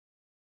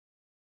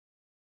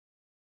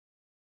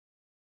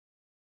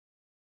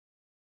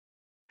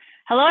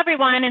Hello,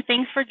 everyone, and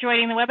thanks for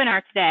joining the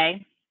webinar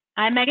today.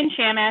 I'm Megan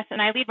Shamus,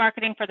 and I lead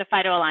marketing for the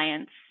FIDO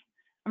Alliance.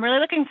 I'm really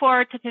looking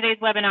forward to today's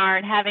webinar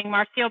and having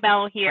Marcio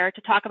Mello here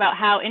to talk about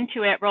how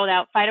Intuit rolled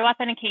out FIDO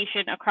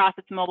Authentication across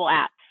its mobile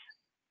apps.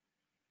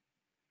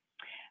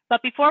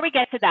 But before we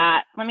get to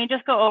that, let me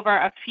just go over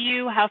a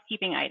few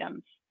housekeeping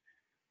items.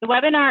 The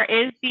webinar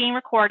is being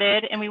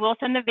recorded, and we will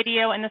send the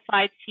video and the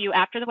slides to you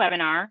after the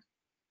webinar.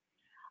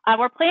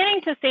 We're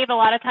planning to save a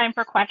lot of time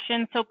for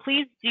questions, so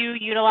please do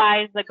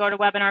utilize the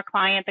GoToWebinar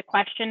client, the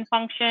question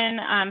function.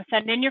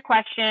 Send in your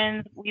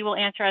questions. We will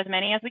answer as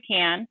many as we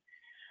can.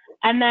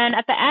 And then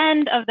at the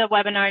end of the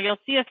webinar, you'll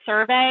see a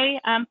survey.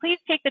 Please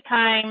take the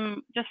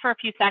time just for a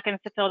few seconds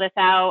to fill this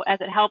out,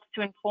 as it helps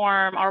to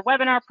inform our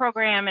webinar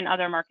program and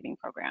other marketing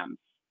programs.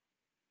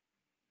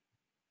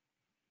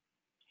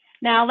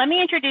 Now, let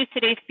me introduce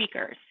today's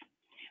speakers.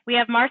 We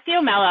have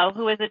Marcio Mello,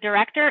 who is the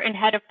Director and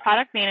Head of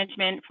Product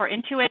Management for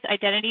Intuit's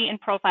Identity and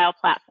Profile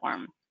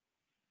Platform.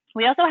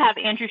 We also have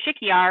Andrew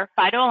Shikiar,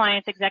 FIDO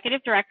Alliance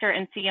Executive Director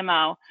and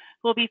CMO,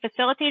 who will be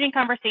facilitating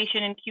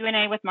conversation and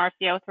Q&A with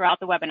Marcio throughout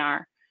the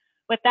webinar.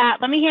 With that,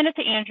 let me hand it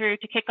to Andrew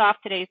to kick off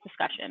today's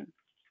discussion.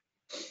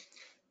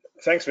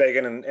 Thanks,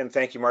 Megan, and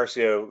thank you,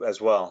 Marcio,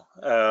 as well.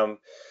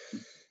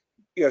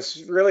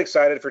 Really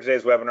excited for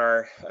today's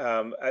webinar.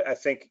 I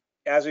think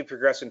as we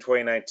progress in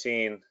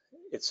 2019,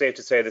 it's safe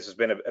to say this has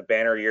been a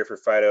banner year for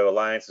FIDO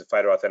Alliance and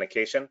FIDO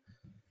Authentication.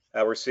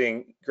 We're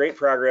seeing great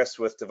progress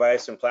with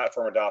device and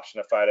platform adoption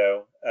of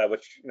FIDO,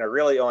 which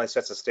really only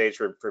sets the stage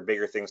for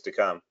bigger things to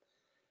come.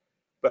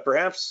 But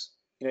perhaps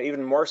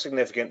even more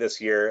significant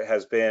this year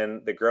has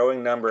been the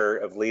growing number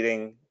of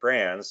leading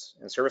brands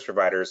and service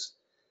providers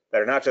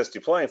that are not just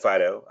deploying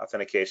FIDO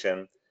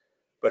Authentication,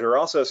 but who are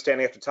also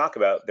standing up to talk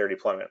about their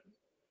deployment.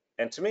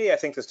 And to me, I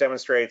think this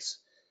demonstrates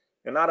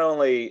not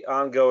only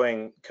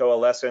ongoing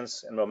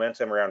coalescence and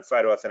momentum around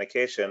FIDO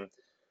Authentication,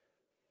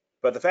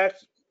 but the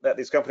fact that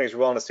these companies are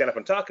willing to stand up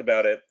and talk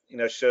about it,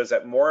 shows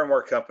that more and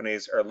more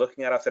companies are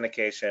looking at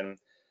authentication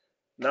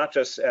not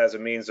just as a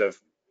means of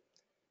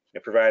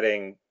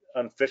providing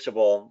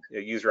unfishable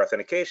user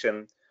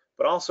authentication,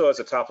 but also as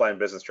a top-line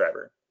business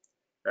driver,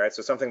 right?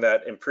 So something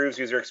that improves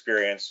user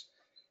experience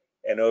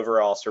and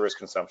overall service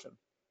consumption.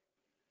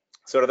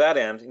 So to that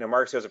end,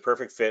 Marcio is a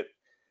perfect fit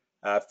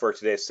for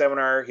today's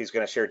seminar. He's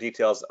going to share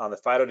details on the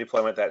FIDO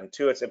deployment that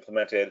Intuit's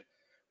implemented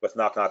with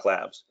Knock Knock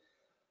Labs.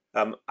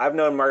 I've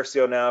known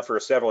Marcio now for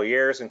several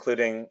years,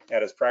 including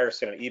at his prior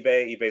stint at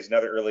eBay. eBay's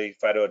another early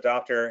FIDO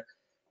adopter.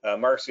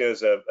 Marcio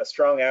is a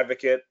strong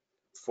advocate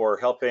for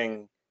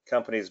helping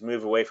companies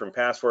move away from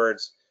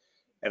passwords,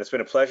 and it's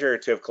been a pleasure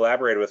to have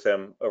collaborated with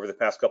him over the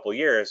past couple of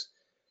years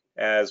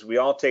as we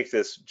all take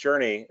this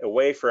journey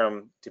away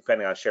from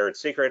depending on shared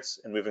secrets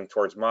and moving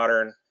towards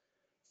modern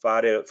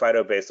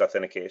FIDO-based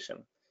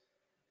authentication.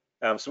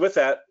 So with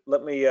that,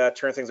 let me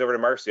turn things over to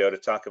Marcio to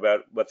talk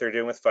about what they're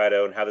doing with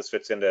FIDO and how this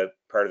fits into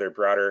part of their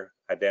broader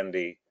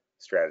identity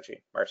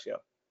strategy. Marcio.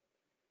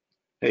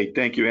 Hey,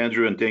 thank you,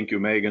 Andrew, and thank you,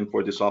 Megan,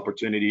 for this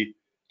opportunity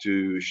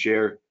to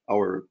share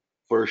our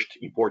first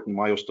important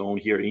milestone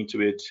here at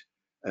Intuit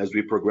as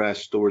we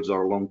progress towards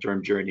our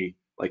long-term journey,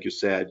 like you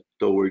said,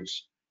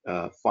 towards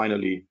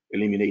finally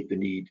eliminate the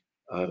need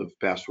of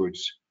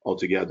passwords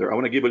altogether. I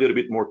want to give a little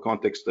bit more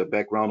context,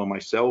 background on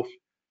myself.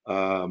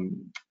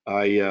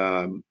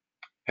 I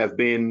have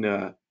been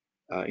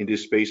in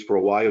this space for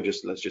a while.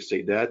 Let's just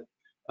say that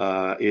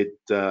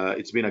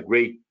it's been a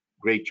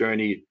great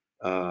journey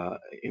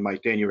in my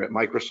tenure at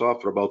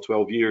Microsoft for about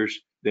 12 years,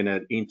 then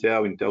at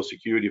Intel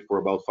Security for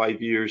about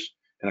 5 years,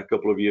 and a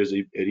couple of years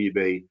at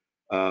eBay.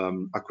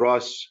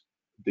 Across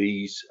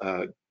these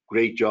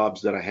great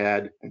jobs that I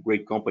had and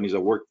great companies I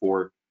worked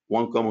for,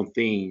 one common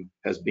theme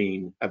has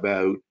been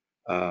about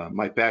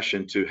my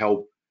passion to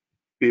help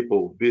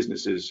people,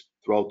 businesses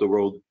throughout the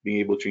world being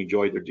able to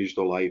enjoy their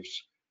digital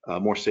lives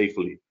more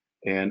safely.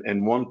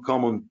 And one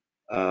common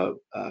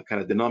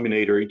kind of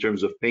denominator in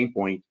terms of pain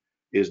point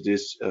is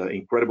this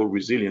incredible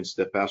resilience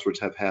that passwords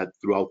have had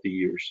throughout the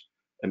years.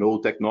 An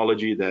old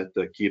technology that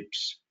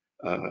keeps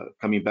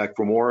coming back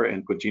for more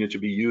and continue to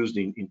be used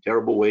in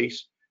terrible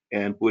ways,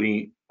 and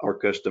putting our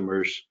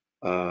customers,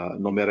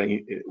 no matter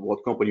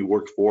what company you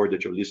work for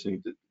that you're listening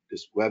to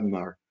this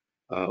webinar,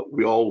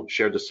 we all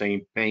share the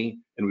same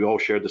pain and we all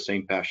share the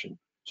same passion.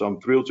 So I'm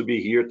thrilled to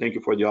be here. Thank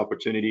you for the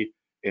opportunity.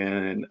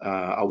 And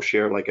I'll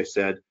share, like I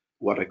said,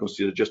 what I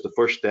consider just the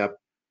first step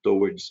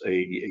towards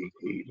a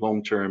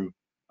long-term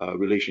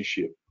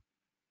relationship.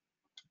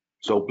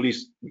 So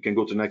please, we can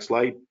go to the next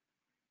slide.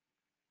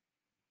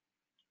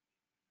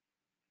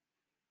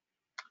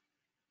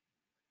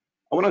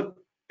 I want to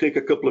take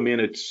a couple of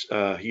minutes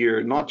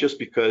here, not just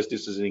because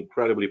this is an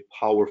incredibly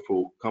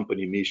powerful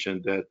company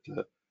mission that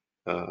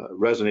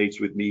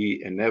resonates with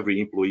me and every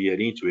employee at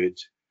Intuit,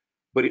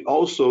 but it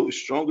also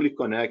strongly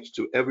connects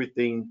to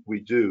everything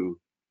we do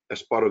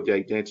as part of the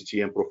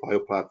Identity and Profile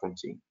Platform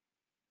team.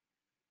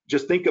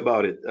 Just think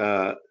about it.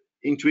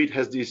 Intuit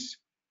has this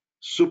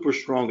super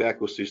strong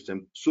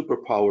ecosystem, super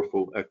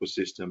powerful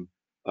ecosystem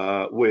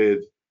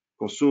with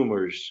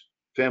consumers,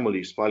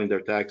 families filing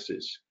their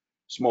taxes,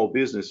 small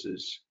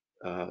businesses,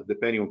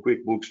 depending on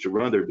QuickBooks to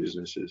run their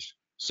businesses,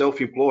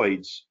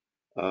 self-employed,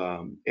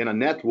 and a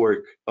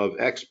network of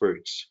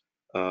experts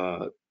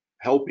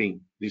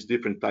helping these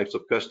different types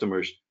of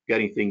customers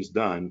getting things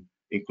done,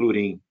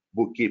 including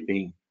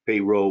bookkeeping,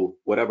 payroll,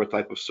 whatever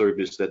type of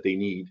service that they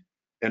need.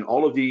 And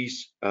all of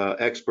these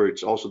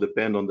experts also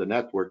depend on the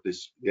network,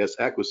 this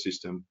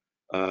ecosystem,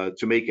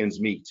 to make ends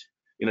meet.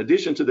 In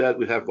addition to that,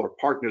 we have our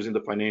partners in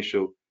the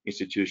financial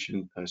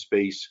institution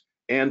space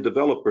and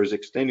developers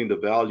extending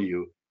the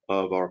value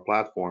of our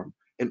platform.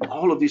 And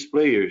all of these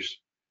players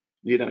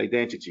need an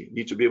identity,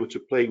 need to be able to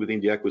play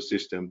within the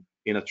ecosystem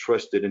in a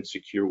trusted and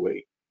secure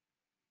way.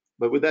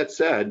 But with that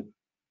said,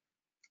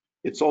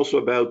 it's also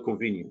about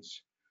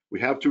convenience. We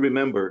have to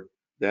remember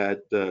that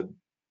the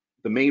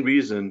main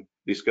reason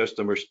these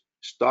customers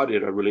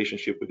started a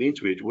relationship with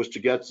Intuit was to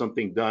get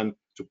something done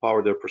to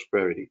power their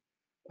prosperity.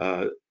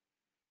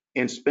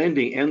 And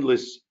spending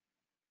endless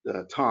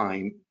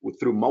time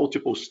through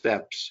multiple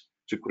steps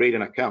to create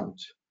an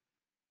account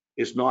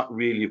is not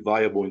really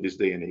viable in this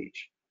day and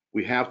age.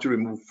 We have to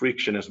remove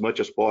friction as much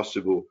as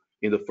possible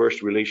in the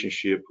first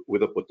relationship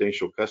with a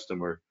potential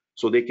customer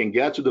so they can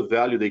get to the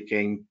value they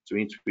came to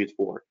Intuit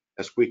for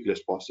as quickly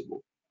as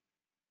possible.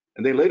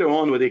 And then later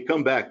on, when they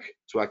come back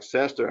to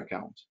access their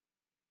account,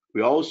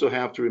 we also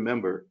have to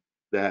remember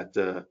that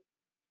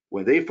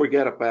when they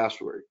forget a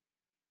password,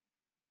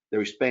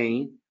 there is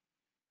pain,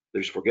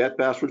 there's forget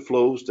password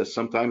flows that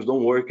sometimes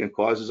don't work and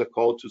causes a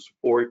call to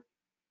support.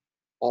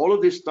 All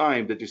of this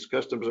time that these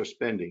customers are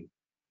spending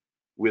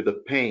with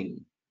the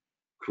pain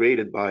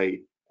created by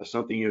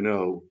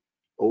something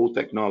old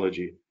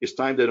technology, is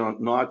time that are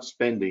not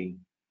spending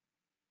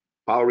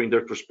powering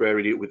their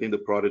prosperity within the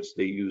products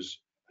they use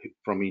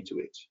from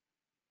Intuit.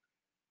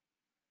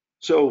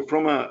 So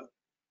from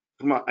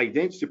an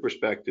identity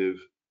perspective,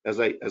 as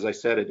I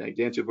said at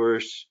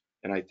Identiverse,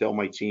 and I tell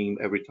my team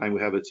every time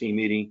we have a team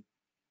meeting,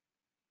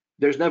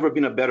 there's never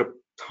been a better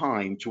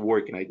time to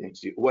work in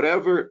identity.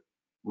 Whatever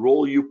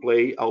role you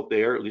play out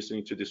there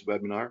listening to this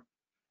webinar,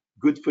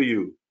 good for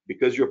you,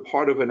 because you're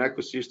part of an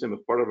ecosystem, a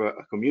part of a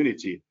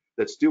community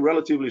that's still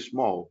relatively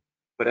small,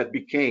 but that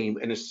became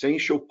an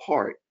essential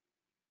part,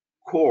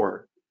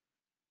 core,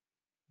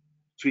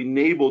 to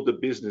enable the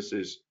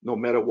businesses no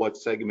matter what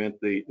segment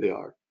they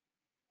are.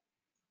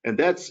 And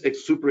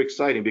it's super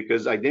exciting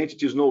because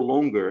identity is no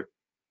longer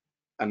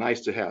a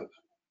nice to have.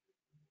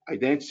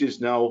 Identity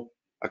is now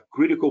a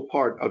critical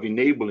part of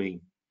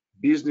enabling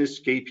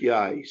business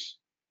KPIs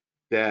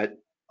that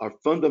are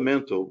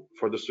fundamental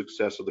for the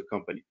success of the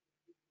company.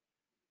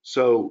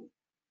 So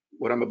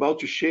what I'm about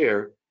to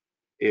share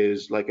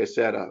is, like I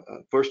said, a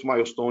first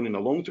milestone in a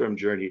long-term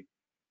journey.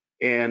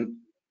 And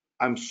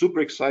I'm super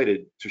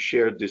excited to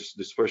share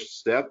this first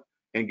step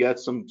and get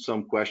some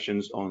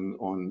questions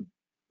on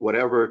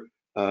whatever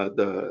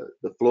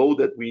the flow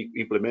that we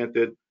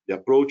implemented, the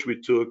approach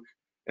we took,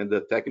 and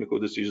the technical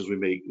decisions we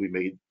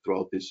made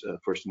throughout this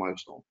first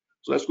milestone.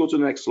 So let's go to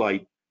the next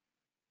slide.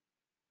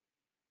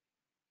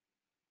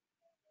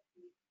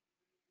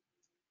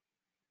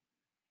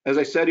 As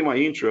I said in my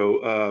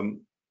intro,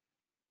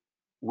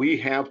 we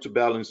have to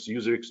balance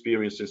user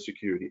experience and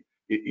security.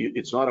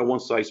 It's not a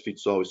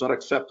one-size-fits-all. It's not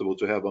acceptable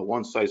to have a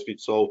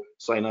one-size-fits-all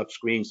sign-up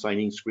screen,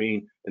 sign-in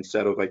screen, and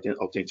set of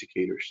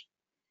authenticators.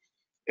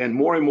 And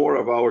more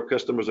of our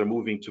customers are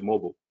moving to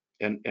mobile,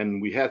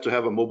 and we had to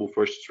have a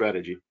mobile-first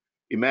strategy.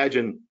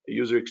 Imagine a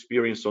user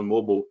experience on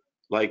mobile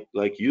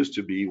like used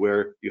to be,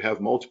 where you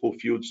have multiple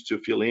fields to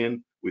fill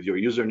in with your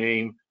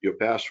username, your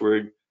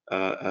password.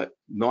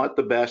 Not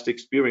the best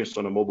experience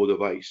on a mobile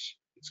device.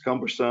 It's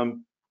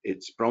cumbersome,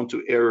 it's prone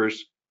to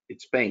errors,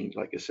 it's pain,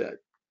 like I said.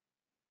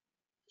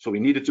 So we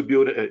needed to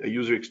build a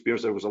user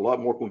experience that was a lot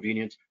more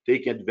convenient,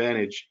 taking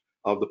advantage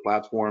of the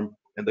platform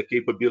and the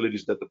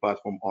capabilities that the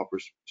platform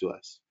offers to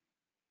us.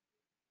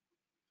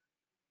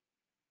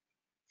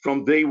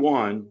 From day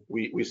one,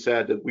 we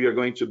said that we are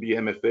going to be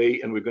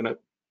MFA, and we're going to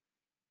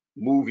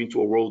move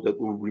into a world that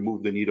will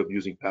remove the need of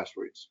using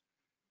passwords.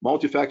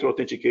 Multi-factor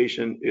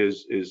authentication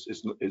is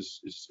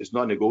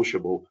not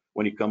negotiable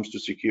when it comes to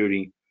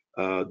securing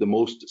the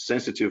most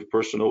sensitive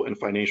personal and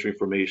financial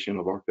information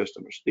of our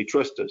customers. They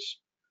trust us.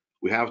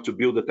 We have to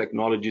build the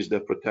technologies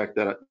that protect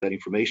that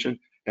information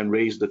and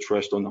raise the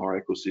trust on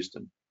our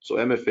ecosystem. So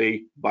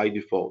MFA by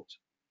default.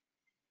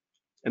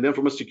 And then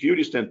from a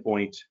security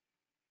standpoint,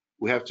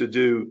 we have to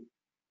do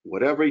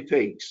whatever it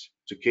takes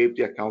to keep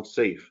the account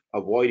safe,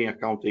 avoiding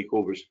account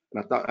takeovers.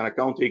 An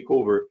account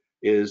takeover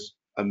is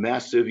a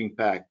massive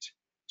impact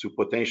to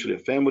potentially a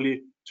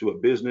family, to a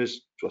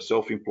business, to a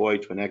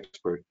self-employed, to an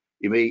expert.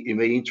 It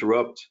may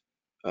interrupt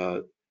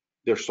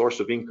their source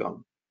of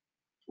income.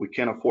 We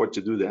can't afford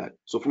to do that.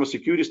 So from a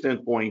security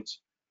standpoint,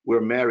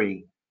 we're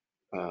marrying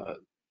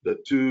the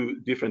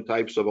two different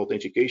types of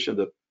authentication,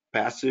 the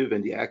passive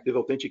and the active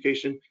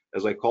authentication,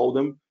 as I call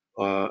them.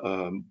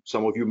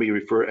 Some of you may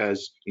refer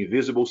as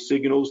invisible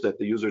signals that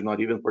the user is not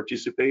even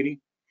participating,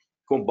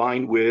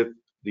 combined with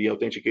the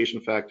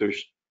authentication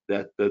factors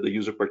that the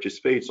user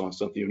participates on,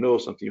 something you know,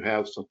 something you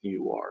have, something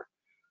you are.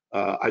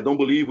 I don't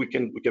believe we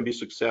can be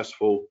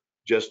successful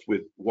just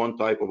with one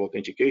type of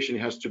authentication.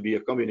 It has to be a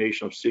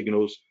combination of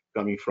signals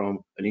coming from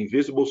an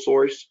invisible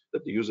source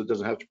that the user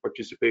doesn't have to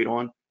participate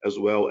on, as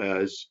well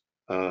as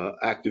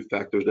active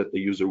factors that the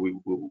user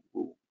will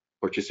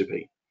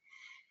participate.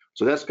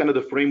 So that's kind of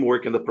the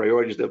framework and the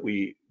priorities that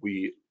we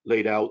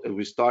laid out, and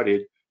we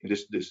started in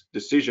this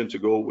decision to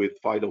go with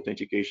FIDO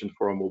authentication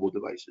for our mobile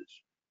devices.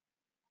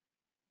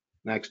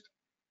 Next.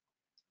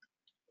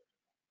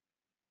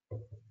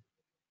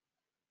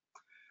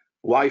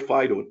 Why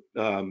FIDO?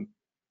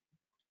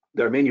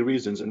 There are many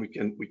reasons, and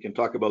we can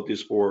talk about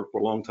this for a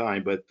long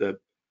time. But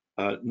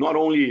not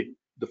only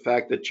the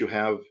fact that you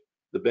have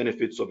the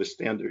benefits of a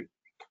standard,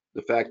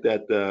 the fact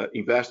that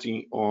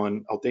investing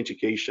on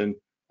authentication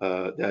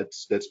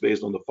that's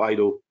based on the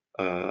FIDO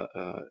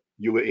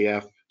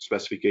UAF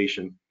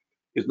specification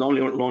is not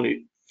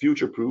only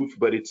future-proof,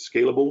 but it's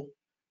scalable.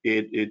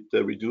 It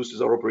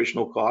reduces our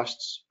operational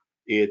costs.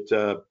 It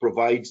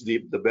provides the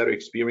better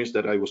experience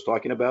that I was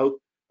talking about,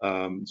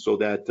 so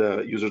that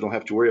users don't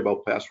have to worry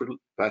about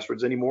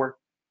passwords anymore.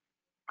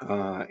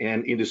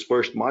 And in this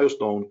first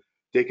milestone,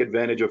 take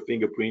advantage of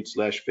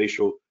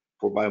fingerprint/facial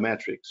for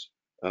biometrics,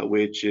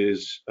 which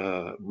is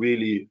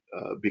really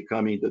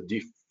becoming the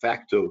de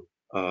facto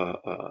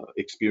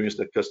experience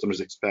that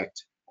customers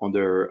expect on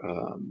their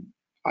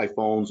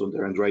iPhones, on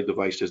their Android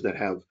devices that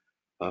have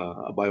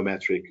a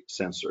biometric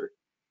sensor.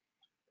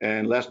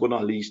 And last but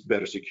not least,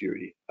 better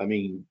security. I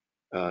mean,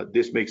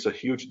 this makes a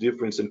huge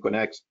difference and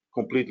connects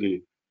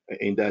completely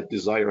in that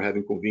desire of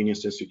having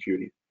convenience and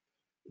security.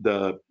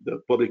 The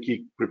public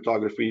key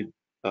cryptography,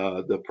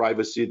 the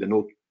privacy, the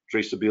no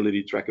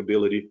traceability,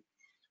 trackability,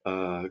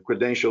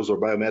 credentials or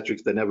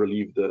biometrics that never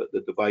leave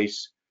the device.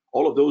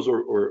 All of those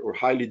are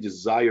highly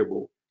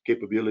desirable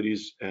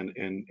capabilities and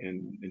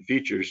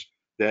features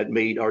that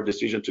made our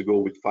decision to go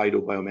with FIDO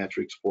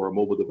biometrics for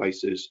mobile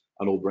devices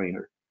a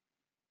no-brainer.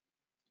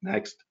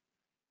 Next.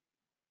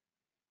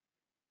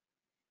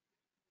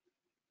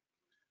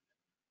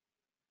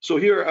 So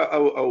here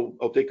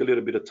I'll take a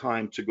little bit of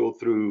time to go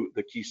through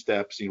the key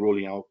steps in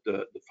rolling out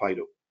the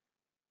FIDO.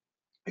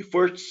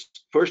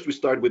 First, we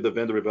start with the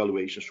vendor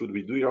evaluation. Should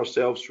we do it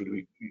ourselves? Should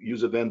we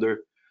use a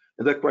vendor?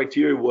 And that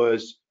criteria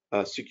was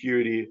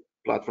security,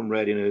 platform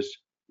readiness,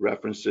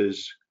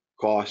 references,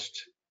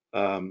 cost.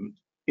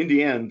 In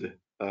the end,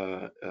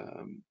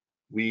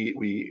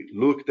 we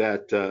looked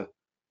at the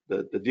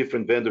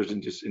different vendors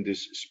in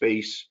this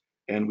space,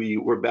 and we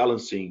were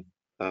balancing,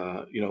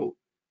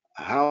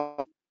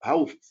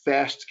 how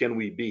fast can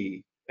we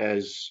be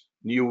as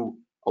new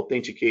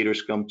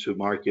authenticators come to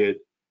market,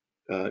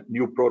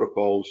 new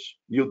protocols,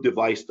 new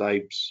device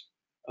types.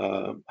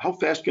 How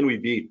fast can we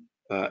be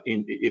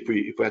if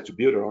we had to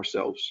build it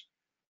ourselves?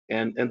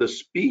 And the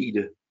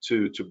speed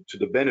to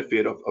the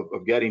benefit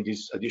of getting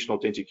these additional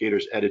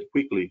authenticators added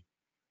quickly,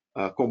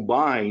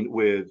 combined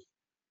with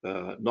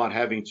not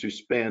having to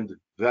spend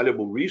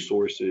valuable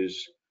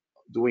resources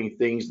doing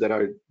things that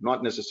are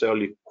not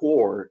necessarily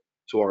core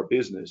to our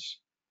business,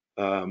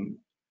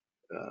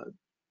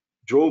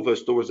 drove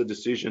us towards a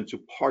decision to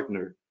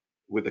partner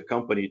with the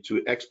company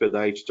to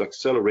expedite, to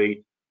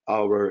accelerate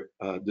our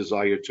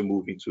desire to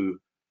move into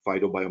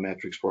FIDO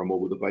biometrics for our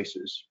mobile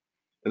devices.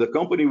 And the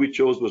company we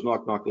chose was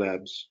Knock Knock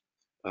Labs,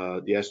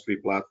 the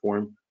S3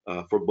 platform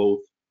for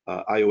both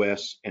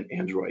iOS and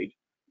Android,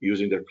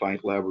 using their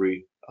client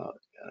library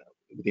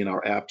within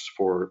our apps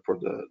for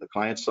the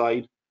client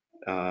side,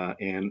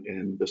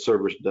 and the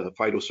servers, the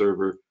FIDO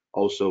server,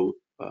 also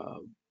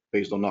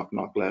based on Knock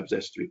Knock Labs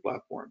S3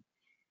 platform.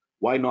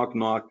 Why Knock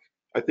Knock?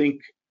 I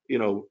think,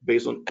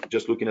 based on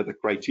just looking at the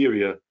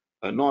criteria,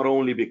 not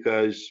only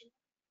because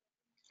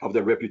of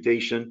their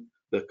reputation,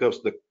 the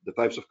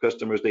types of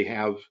customers they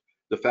have,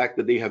 the fact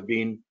that they have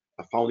been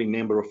a founding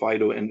member of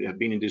FIDO and have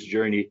been in this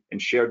journey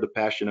and shared the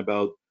passion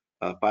about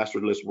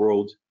passwordless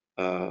world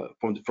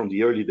from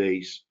the early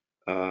days.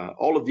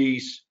 All of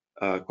these,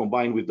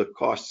 combined with the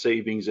cost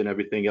savings and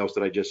everything else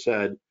that I just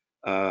said,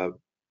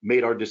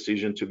 made our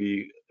decision to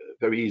be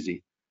very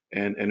easy.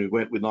 And we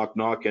went with Knock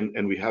Knock,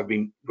 and we have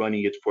been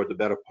running it for the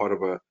better part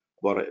of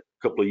about a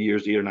couple of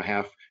years, year and a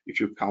half, if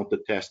you count the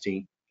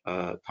testing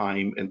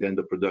time and then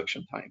the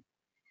production time.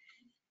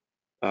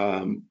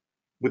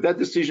 With that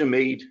decision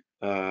made,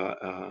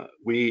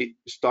 we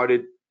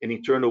started an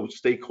internal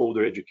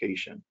stakeholder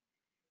education,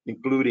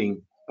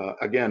 including,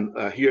 again,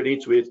 here at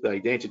Intuit, the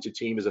identity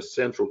team is a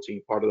central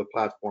team, part of the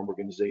platform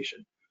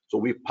organization. So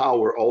we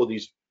power all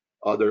these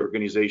other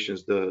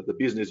organizations, the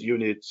business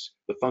units,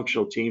 the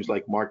functional teams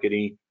like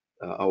marketing,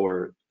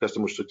 our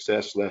customer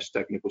success /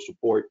 technical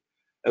support,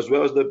 as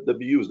well as the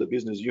BUs, the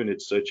business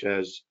units such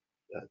as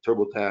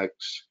TurboTax,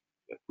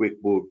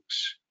 QuickBooks,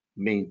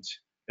 Mint,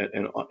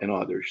 and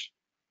others.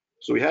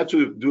 So we had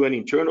to do an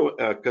internal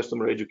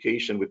customer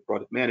education with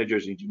product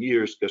managers,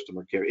 engineers,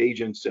 customer care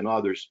agents, and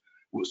others.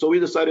 So we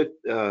decided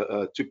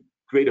to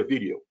create a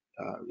video.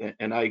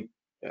 And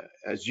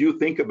as you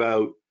think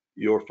about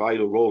your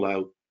FIDO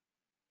rollout,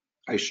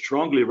 I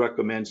strongly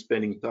recommend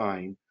spending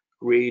time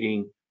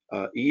creating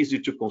easy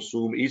to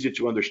consume, easy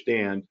to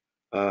understand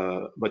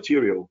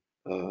material.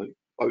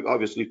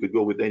 Obviously, you could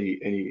go with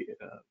any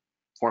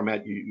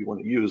format you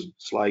want to use,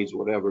 slides,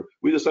 whatever.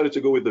 We decided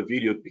to go with the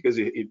video because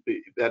it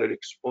better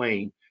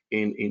explain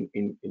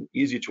in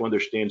easy to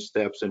understand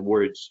steps and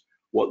words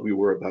what we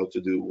were about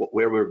to do,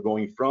 where we're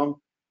going from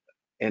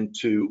and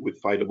to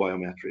with FIDO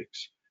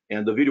biometrics.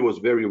 And the video was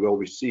very well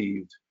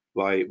received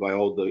by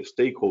all the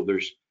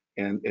stakeholders,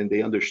 and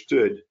they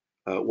understood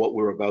what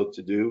we're about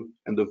to do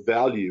and the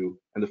value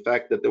and the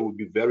fact that there would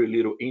be very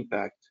little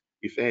impact,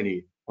 if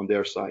any, on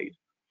their side,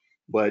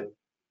 but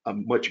a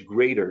much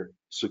greater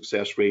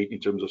success rate in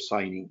terms of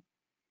signing.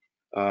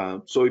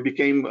 So it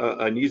became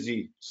an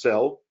easy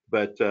sell,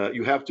 but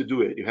you have to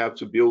do it. You have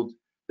to build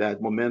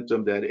that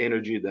momentum, that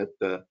energy,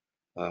 that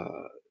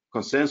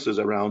consensus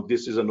around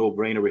this is a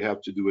no-brainer. We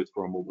have to do it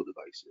for our mobile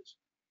devices.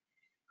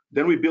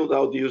 Then we build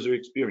out the user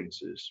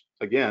experiences.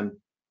 Again,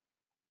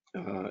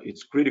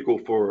 it's critical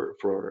for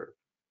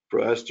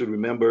us to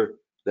remember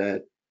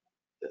that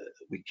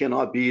we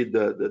cannot be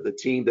the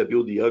team that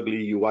build the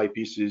ugly UI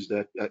pieces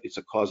that it's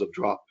a cause of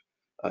drop.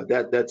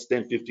 That's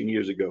 10, 15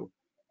 years ago.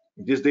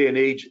 In this day and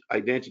age,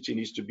 identity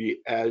needs to be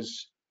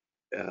as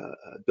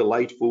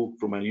delightful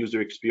from a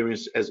user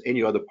experience as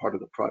any other part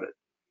of the product.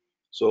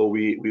 So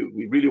we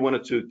really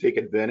wanted to take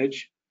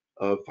advantage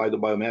of FIDO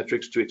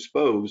biometrics to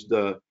expose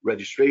the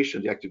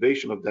registration, the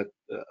activation of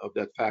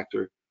that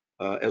factor,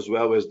 as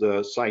well as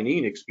the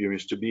sign-in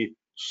experience to be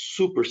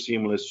super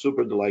seamless,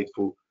 super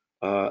delightful,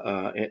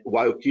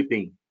 while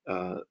keeping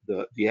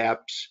the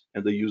apps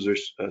and the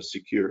users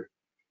secure.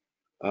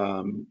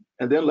 And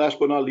then last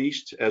but not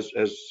least, as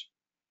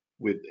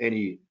with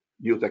any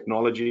new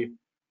technology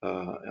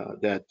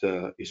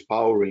that is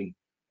powering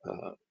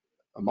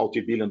a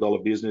multi-billion-dollar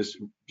business,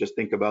 just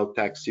think about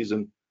tax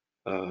season.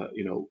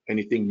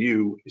 Anything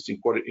new is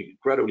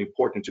incredibly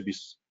important to be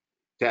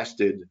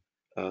tested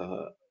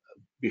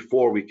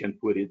before we can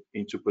put it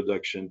into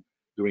production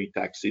during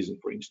tax season,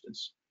 for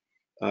instance.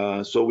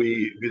 So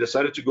we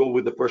decided to go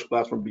with the first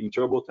platform being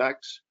TurboTax,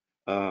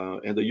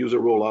 and the user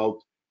rollout.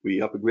 We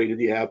upgraded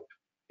the app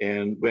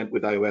and went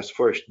with iOS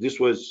first. This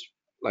was,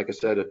 like I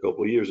said, a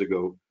couple of years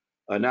ago.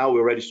 Now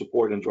we already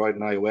support Android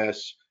and iOS.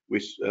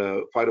 With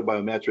FIDO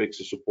biometrics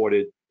is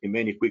supported in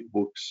many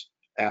QuickBooks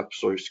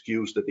apps or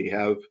SKUs that they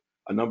have.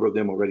 A number of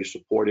them already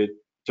supported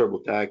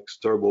TurboTax,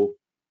 Turbo.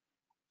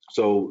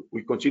 So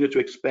we continue to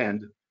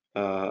expand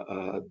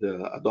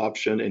the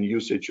adoption and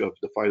usage of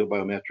the FIDO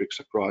biometrics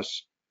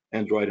across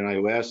Android and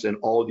iOS and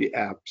all the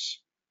apps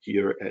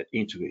here at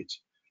Intuit.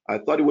 I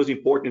thought it was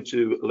important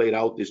to lay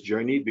out this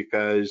journey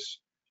because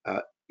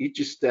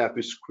each step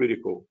is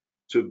critical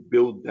to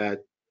build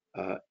that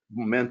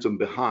momentum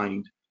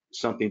behind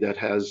something that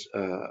has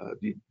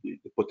the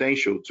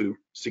potential to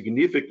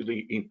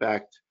significantly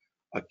impact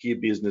a key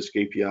business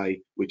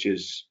KPI, which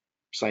is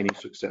signing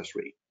success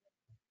rate.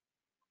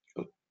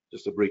 So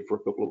just a break for a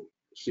couple of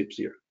sips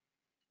here.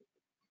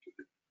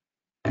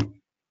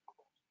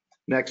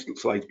 Next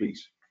slide,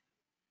 please.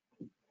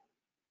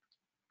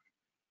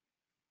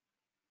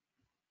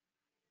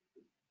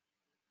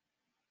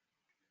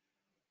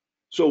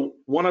 So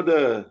one of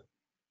the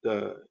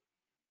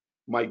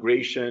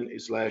migration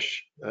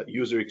 /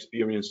 user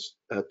experience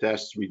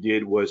tests we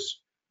did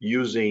was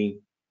using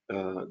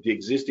the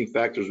existing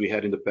factors we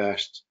had in the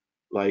past,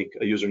 like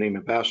a username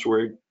and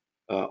password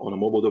on a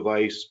mobile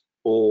device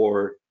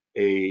or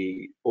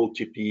a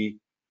OTP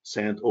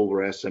sent over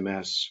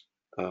SMS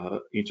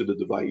into the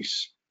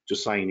device to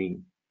sign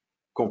in,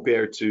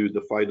 compared to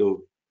the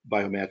FIDO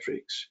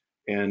biometrics.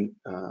 And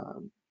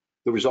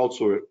the results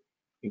were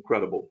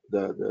incredible.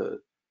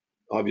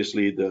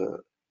 Obviously, the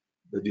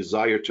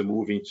desire to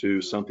move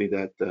into something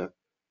that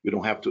you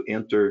don't have to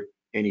enter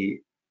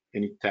any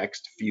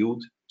text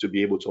field to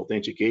be able to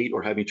authenticate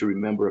or having to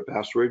remember a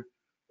password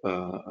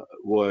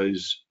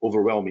was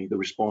overwhelming. The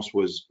response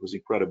was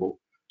incredible.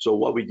 So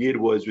what we did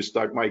was we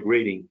start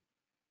migrating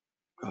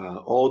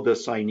all the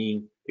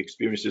sign-in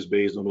experiences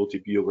based on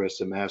OTP over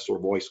SMS or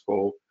voice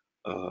call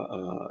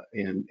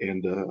and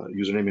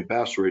username and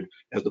password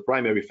as the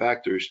primary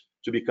factors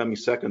to becoming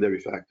secondary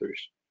factors.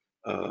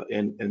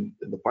 And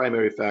the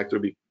primary factor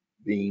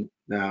being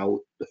now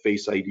the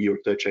Face ID or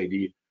Touch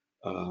ID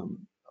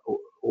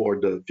or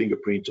the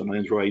fingerprint on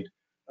Android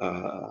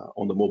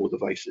on the mobile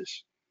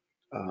devices.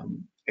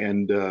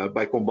 And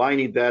by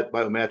combining that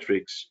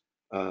biometrics,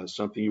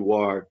 something you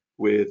are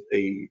with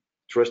a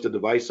trusted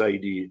device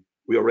ID,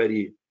 we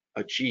already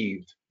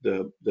achieved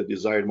the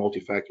desired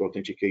multi-factor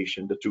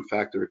authentication, the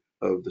two-factor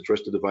of the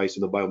trusted device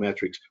and the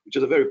biometrics, which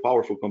is a very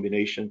powerful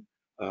combination.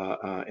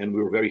 And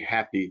we were very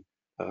happy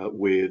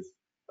with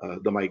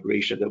the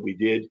migration that we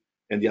did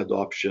and the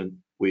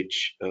adoption,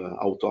 which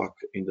I'll talk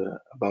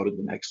about in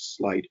the next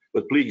slide.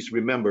 But please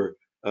remember,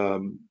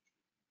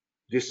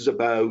 this is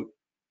about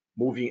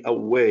moving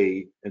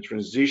away and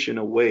transition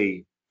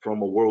away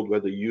from a world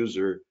where the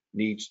user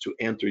needs to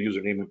enter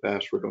username and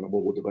password on a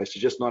mobile device. It's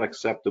just not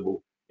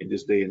acceptable in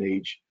this day and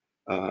age.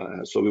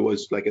 So it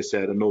was, like I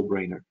said, a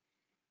no-brainer.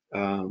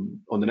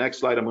 On the next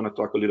slide, I'm going to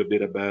talk a little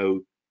bit about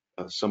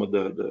some of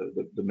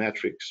the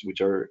metrics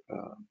which are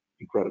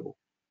incredible.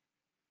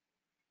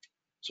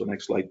 So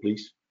next slide,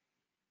 please.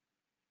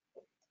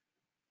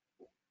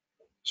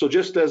 So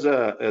just as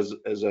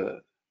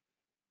a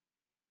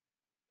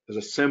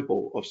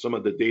sample of some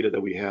of the data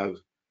that we have,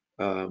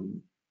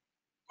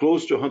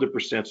 close to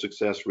 100%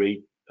 success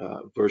rate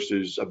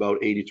versus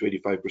about 80 to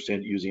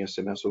 85% using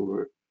SMS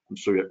over,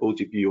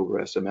 OTP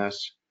over SMS,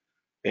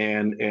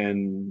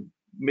 and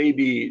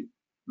maybe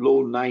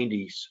low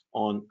 90s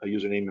on a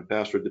username and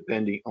password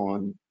depending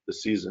on the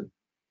season.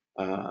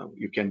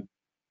 You can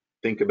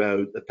think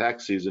about a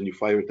tax season. You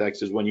file your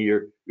taxes 1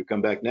 year, you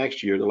come back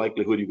next year, the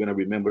likelihood you're going to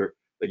remember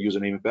that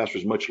username and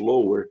password is much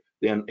lower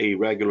than a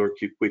regular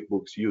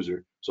QuickBooks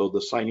user. So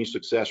the sign-in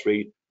success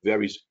rate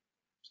varies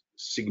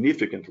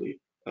significantly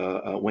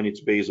when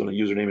it's based on a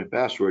username and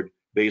password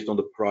based on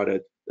the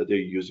product that they're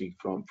using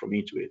from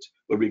Intuit.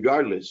 But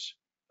regardless,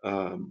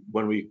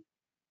 when we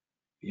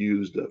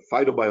use the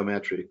FIDO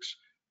biometrics,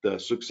 the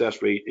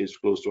success rate is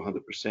close to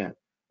 100%.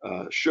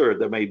 Sure,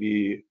 there may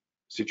be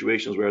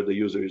situations where the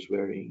user is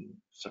wearing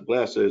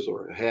sunglasses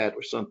or a hat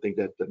or something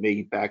that may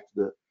impact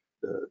the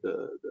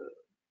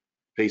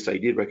Face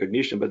ID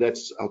recognition, but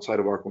that's outside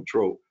of our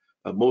control.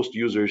 Most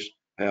users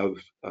have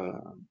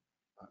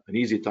an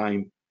easy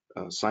time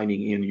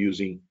signing in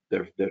using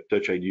their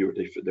Touch ID or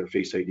their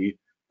Face ID,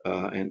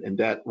 and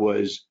that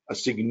was a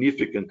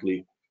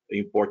significantly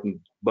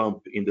important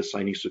bump in the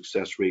signing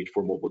success rate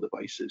for mobile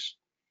devices.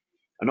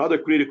 Another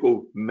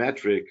critical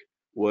metric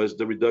was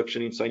the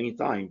reduction in signing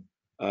time.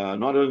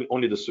 Not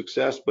only the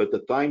success, but the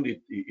time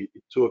it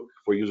took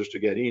for users to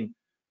get in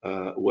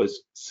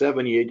was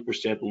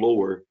 78%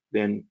 lower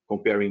than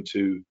comparing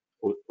to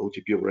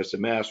OTP over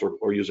SMS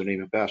or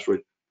username and password.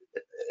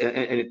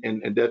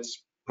 And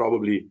that's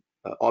probably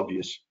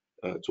obvious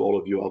to all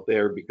of you out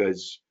there,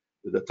 because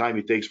the time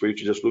it takes for you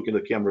to just look in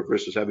the camera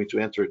versus having to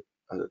enter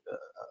an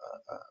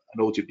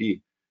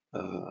OTP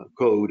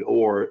code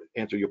or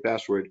enter your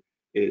password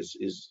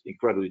is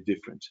incredibly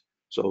different.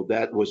 So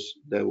that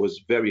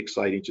was very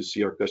exciting to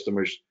see our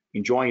customers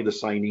enjoying the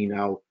sign-in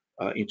now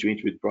into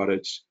Intuit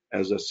products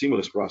as a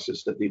seamless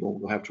process, that they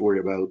don't have to worry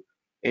about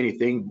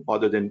anything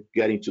other than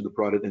getting to the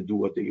product and do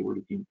what they were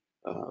looking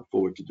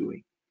forward to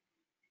doing.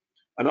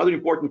 Another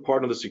important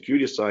part on the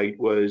security side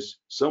was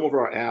some of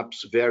our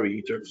apps vary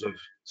in terms of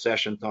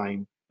session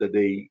time that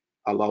they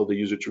allow the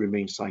user to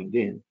remain signed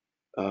in,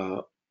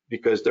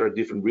 because there are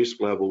different risk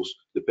levels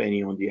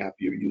depending on the app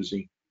you're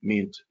using,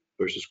 Mint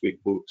versus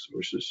QuickBooks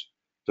versus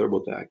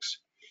TurboTax.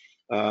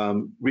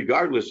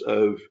 Regardless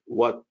of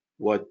what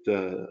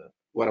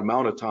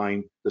amount of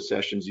time the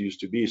sessions used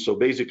to be. So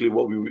basically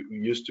what we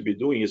used to be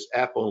doing is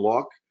app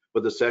unlock,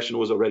 but the session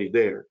was already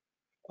there,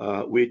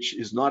 which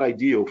is not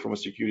ideal from a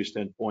security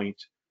standpoint.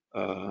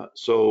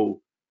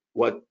 So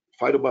what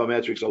FIDO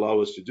biometrics allow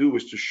us to do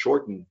is to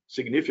shorten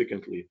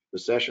significantly the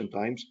session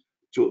times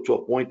to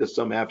a point that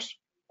some apps,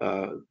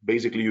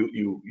 basically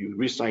you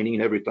re-sign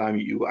in every time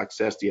you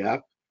access the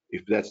app,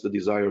 if that's the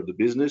desire of the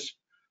business.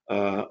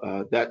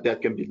 That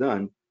can be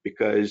done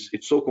because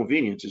it's so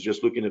convenient. It's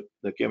just looking at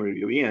the camera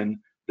you're in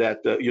that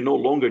you no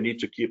longer need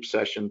to keep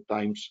session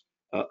times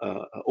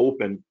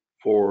open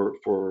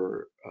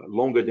for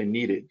longer than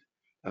needed.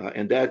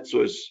 And that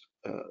was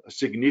a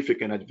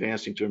significant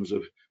advance in terms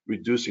of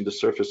reducing the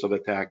surface of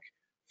attack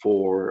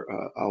for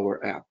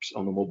our apps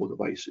on the mobile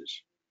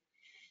devices.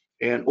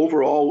 And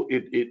overall,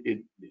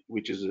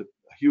 which is a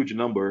huge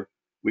number,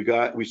 we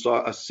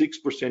saw a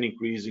 6%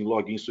 increase in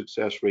login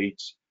success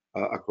rates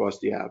across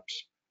the apps.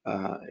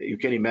 You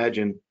can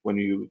imagine when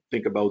you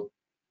think about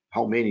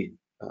how many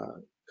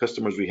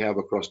customers we have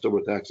across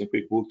TurboTax and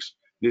QuickBooks,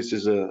 this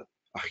is a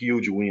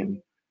huge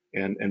win,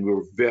 and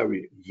we're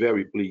very,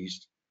 very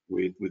pleased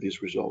with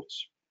these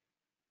results.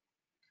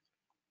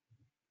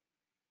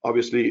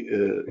 Obviously,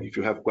 if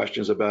you have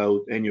questions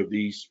about any of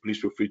these, please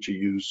feel free to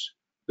use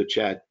the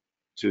chat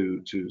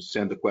to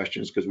send the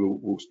questions, because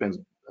we'll spend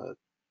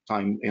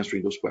time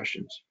answering those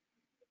questions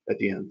at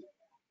the end.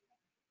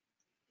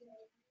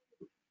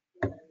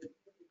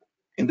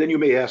 And then you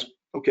may ask,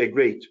 okay,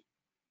 great.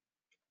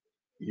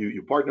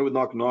 You partner with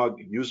Knock Knock,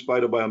 use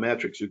FIDO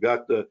biometrics. You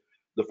got the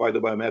FIDO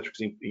biometrics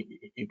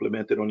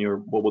implemented on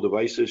your mobile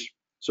devices.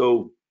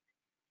 So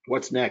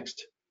what's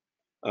next?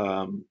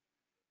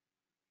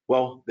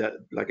 Well,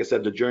 like I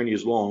said, the journey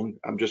is long.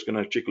 I'm just going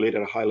to articulate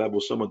at a high level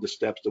some of the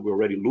steps that we're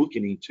already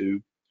looking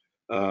into,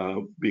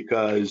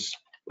 because,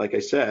 like I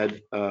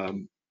said,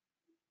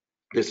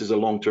 this is a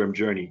long-term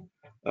journey.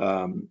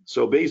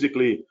 So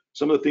basically,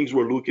 some of the things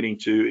we're looking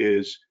into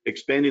is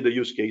expanding the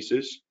use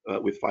cases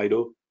with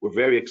FIDO. We're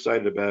very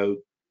excited about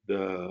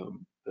the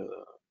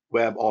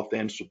web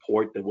authent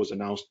support that was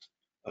announced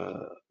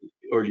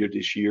earlier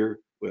this year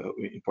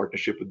in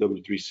partnership with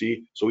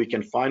W3C. So we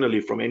can finally,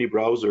 from any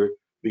browser,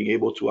 being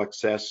able to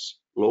access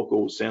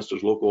local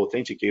sensors, local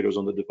authenticators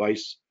on the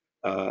device,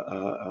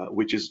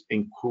 which is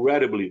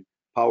incredibly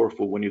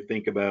powerful when you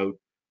think about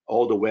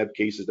all the web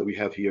cases that we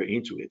have here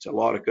into it. A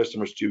lot of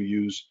customers still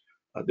use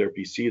their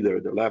PC, their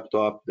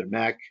laptop, their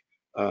Mac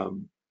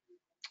on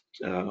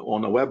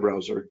a web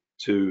browser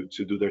to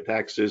do their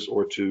taxes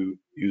or to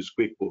use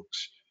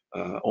QuickBooks.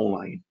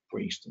 online, for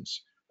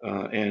instance.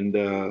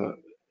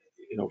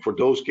 For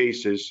those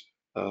cases,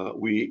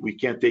 we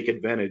can't take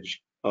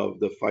advantage of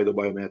the FIDO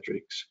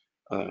biometrics.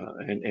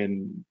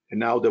 And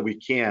now that we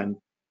can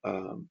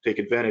take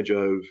advantage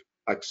of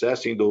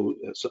accessing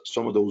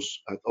some of those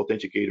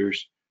authenticators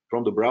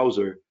from the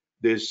browser,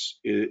 this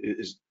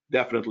is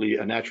definitely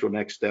a natural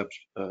next step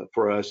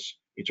for us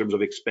in terms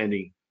of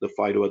expanding the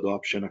FIDO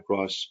adoption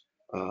across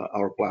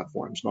our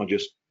platforms, not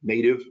just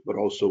native, but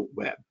also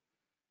web.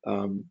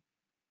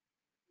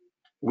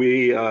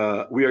 We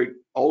are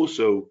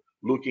also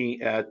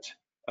looking at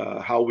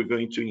how we're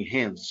going to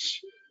enhance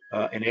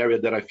an area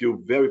that I feel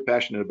very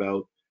passionate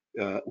about.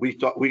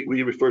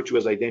 We refer to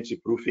as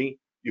identity proofing.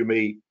 You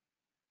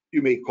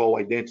may call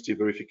identity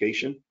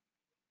verification.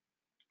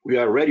 We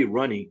are already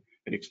running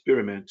an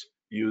experiment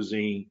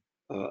using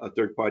a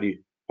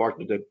third-party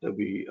partner that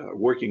we are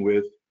working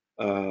with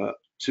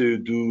to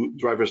do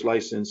driver's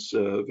license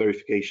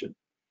verification.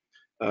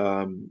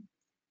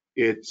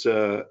 It's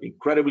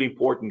incredibly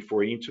important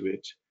for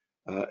Intuit,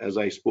 as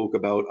I spoke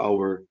about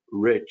our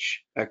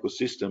rich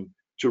ecosystem,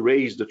 to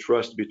raise the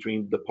trust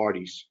between the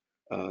parties.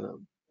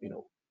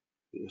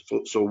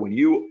 So when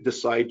you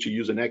decide to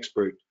use an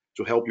expert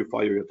to help you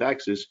file your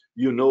taxes,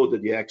 you know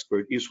that the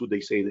expert is who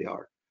they say they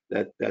are.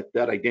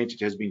 That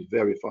identity has been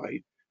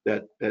verified.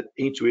 That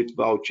Intuit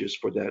vouches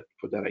for that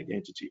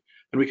identity,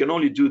 and we can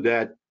only do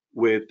that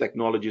with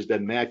technologies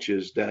that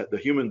matches the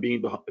human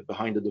being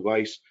behind the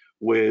device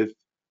with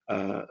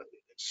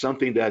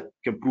something that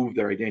can prove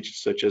their identity,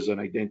 such as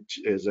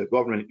a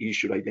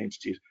government-issued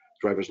identity,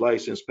 driver's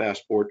license,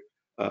 passport,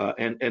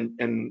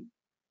 and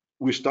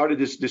we started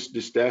this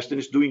test, and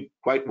it's doing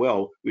quite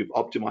well. We've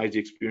optimized the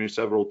experience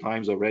several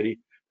times already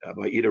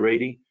by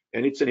iterating,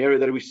 and it's an area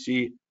that we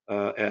see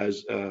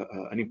as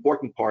an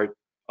important part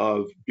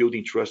of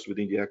building trust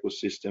within the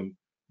ecosystem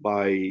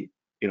by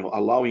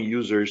allowing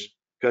users,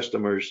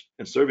 customers,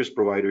 and service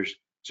providers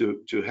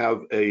to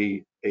have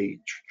a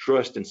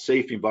trust and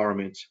safe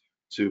environment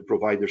to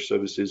provide their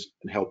services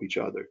and help each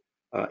other,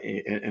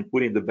 and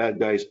putting the bad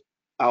guys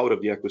out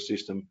of the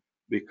ecosystem,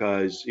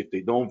 because if they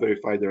don't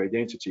verify their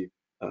identity,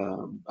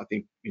 I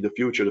think in the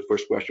future the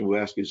first question we'll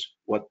ask is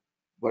what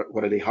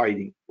are they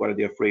hiding? What are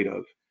they afraid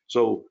of?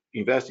 So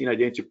investing in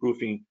identity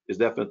proofing is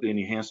definitely an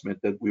enhancement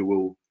that we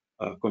will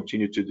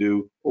continue to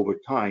do over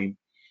time.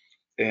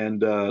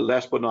 And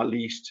last but not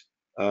least,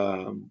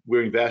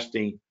 we're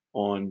investing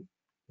on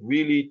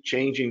really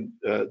changing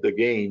the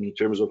game in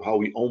terms of how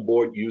we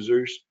onboard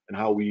users and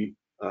how we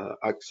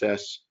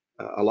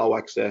allow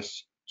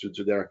access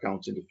to their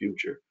accounts in the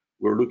future.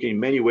 We're looking in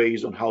many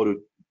ways on how to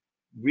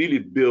really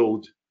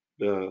build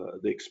the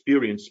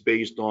experience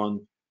based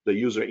on the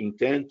user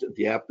intent,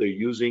 the app they're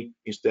using,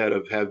 instead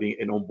of having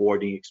an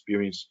onboarding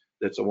experience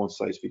that's a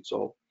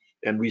one-size-fits-all.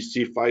 And we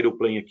see FIDO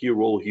playing a key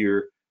role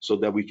here, so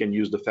that we can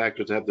use the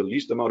factor to have the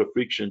least amount of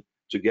friction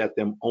to get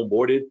them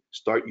onboarded,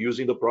 start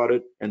using the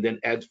product, and then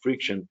add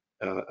friction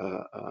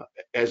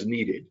as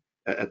needed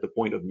at the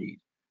point of need.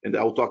 And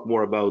I'll talk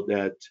more about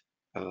that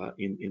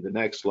in the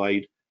next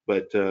slide.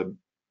 But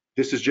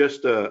this is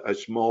just a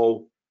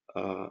small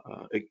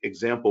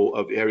example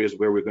of areas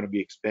where we're going to be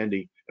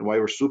expanding, and why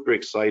we're super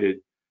excited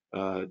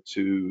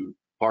to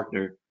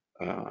partner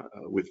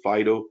with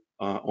FIDO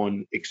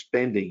on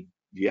expanding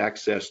the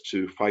access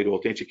to FIDO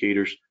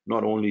authenticators,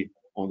 not only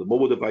on the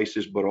mobile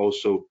devices, but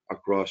also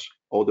across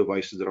all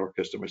devices that our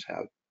customers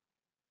have.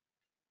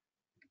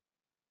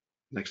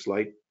 Next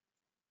slide.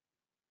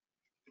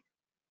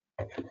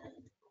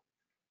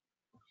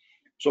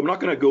 So I'm not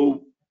going to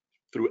go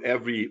through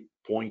every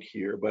point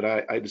here, but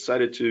I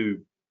decided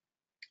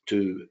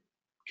to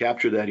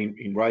capture that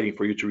in writing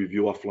for you to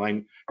review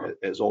offline,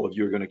 as all of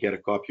you are going to get a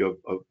copy of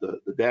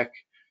the deck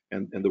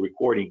and the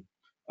recording.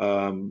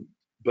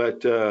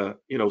 But a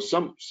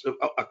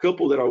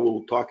couple that I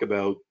will talk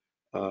about.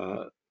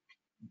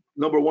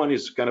 Number one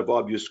is kind of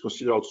obvious: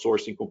 consider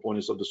outsourcing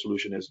components of the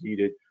solution as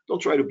needed.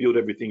 Don't try to build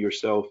everything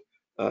yourself.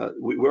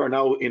 We are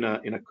now in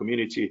a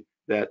community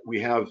that we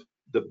have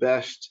the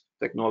best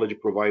technology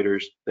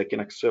providers that can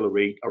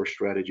accelerate our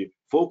strategy.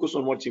 Focus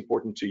on what's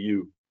important to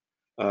you,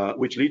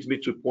 which leads me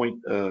to point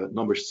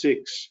number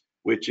 6,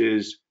 which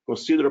is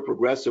consider a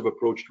progressive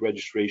approach to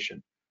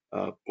registration.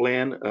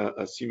 Plan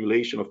a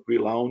simulation of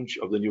pre-launch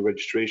of the new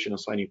registration and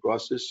signing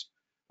process,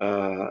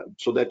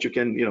 so that you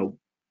can,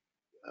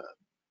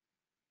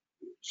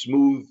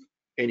 smooth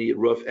any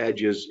rough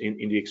edges in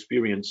the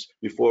experience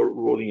before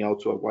rolling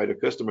out to a wider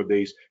customer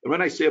base. And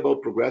when I say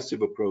about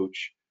progressive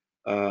approach,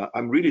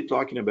 I'm really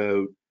talking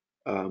about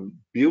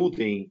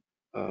building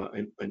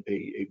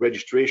a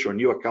registration or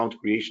new account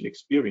creation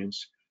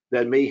experience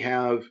that may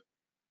have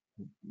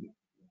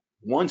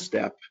one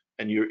step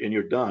and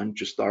you're done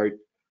to start,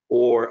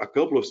 or a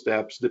couple of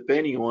steps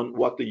depending on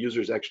what the user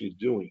is actually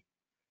doing.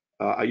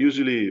 I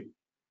usually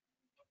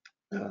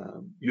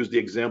use the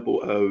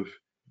example of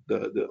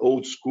the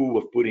old school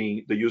of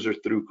putting the user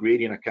through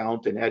creating an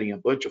account and adding a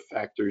bunch of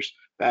factors: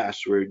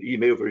 password,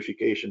 email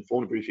verification,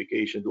 phone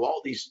verification, do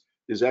all this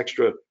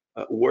extra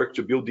work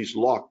to build these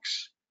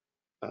locks.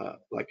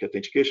 like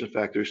authentication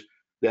factors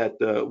that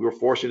we're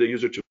forcing the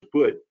user to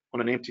put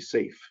on an empty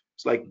safe.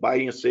 It's like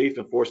buying a safe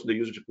and forcing the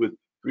user to put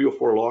 3 or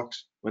 4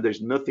 locks when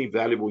there's nothing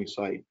valuable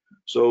inside.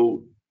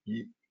 So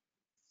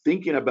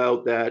thinking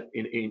about that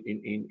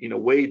in a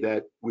way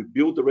that we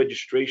build the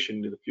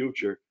registration in the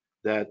future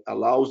that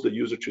allows the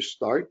user to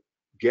start,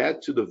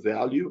 get to the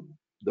value,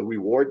 the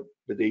reward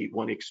that they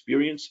want to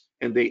experience,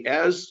 and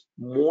as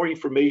more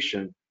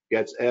information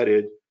gets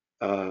added,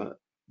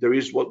 there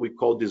is what we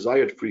call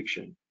desired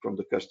friction from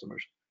the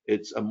customers.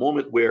 It's a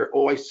moment where,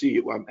 oh, I see,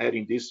 I'm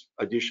adding this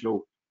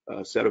additional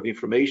set of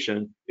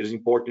information. It is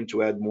important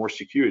to add more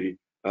security.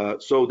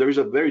 So there is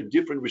a very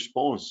different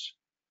response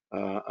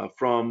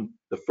from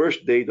the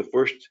first day, the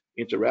first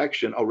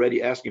interaction,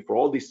 already asking for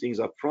all these things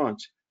up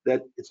front,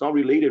 that it's not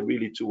related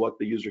really to what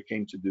the user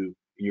came to do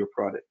in your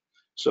product.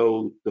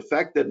 So the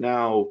fact that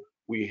now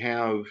we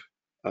have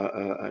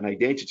an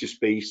identity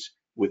space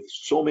with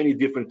so many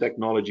different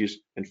technologies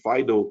and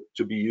FIDO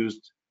to be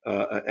used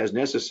as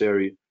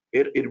necessary,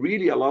 it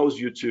really allows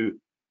you to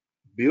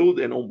build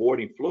an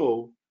onboarding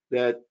flow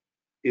that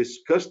is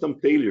custom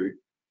tailored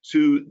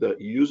to the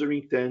user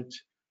intent,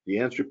 the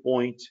entry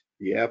point,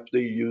 the app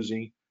they're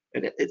using.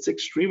 And it's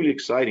extremely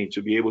exciting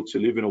to be able to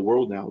live in a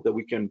world now that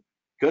we can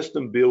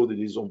custom build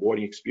this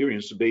onboarding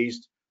experience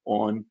based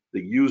on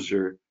the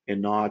user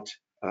and not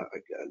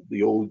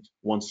the old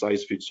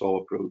one-size-fits-all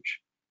approach.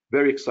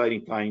 Very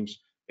exciting times,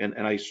 and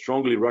I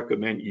strongly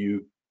recommend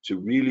you to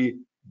really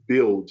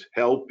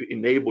help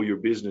enable your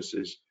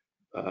businesses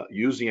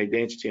using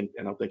identity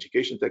and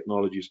authentication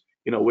technologies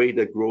in a way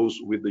that grows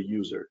with the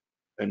user,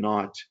 and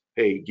not,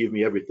 hey, give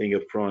me everything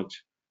up front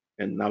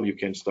and now you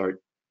can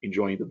start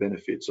enjoying the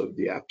benefits of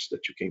the apps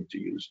that you came to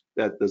use.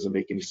 That doesn't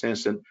make any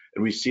sense, and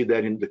we see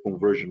that in the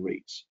conversion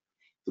rates.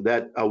 So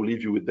that, I'll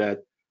leave you with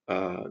that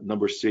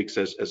number 6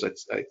 as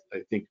I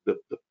think the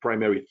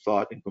primary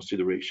thought and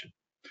consideration.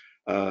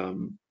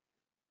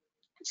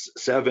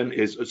 7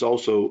 is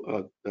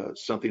also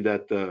something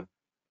that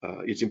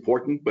is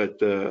important, but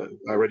I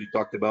already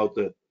talked about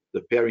the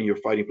pairing your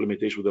FIDO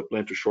implementation with a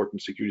plan to shorten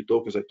security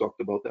tokens. I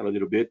talked about that a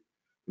little bit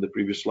in the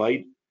previous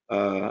slide.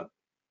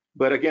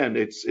 But again,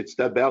 it's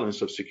that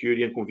balance of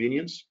security and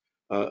convenience.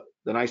 The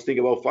nice thing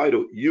about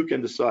FIDO, you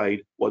can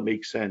decide what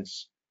makes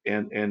sense,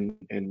 and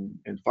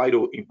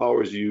FIDO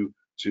empowers you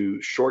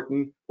to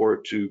shorten or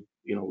to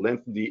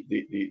lengthen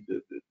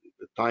the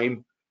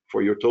time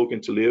for your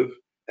token to live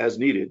as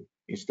needed,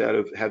 instead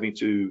of having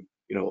to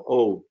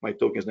oh, my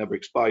tokens never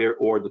expire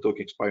or the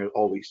token expires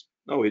always.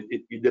 No,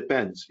 it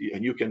depends,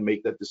 and you can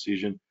make that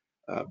decision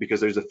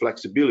because there's a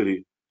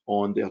flexibility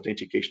on the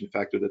authentication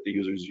factor that the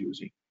user is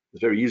using.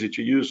 It's very easy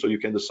to use, so you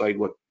can decide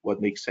what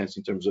makes sense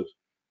in terms of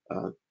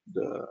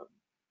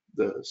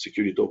the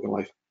security token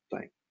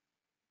lifetime.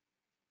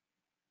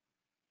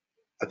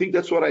 I think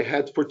that's what I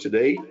had for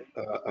today.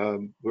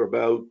 We're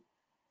about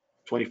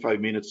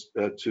 25 minutes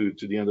to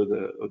the end of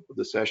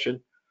the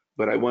session,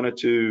 but I wanted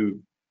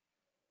to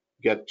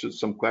get to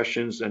some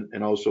questions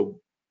and also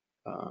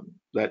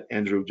let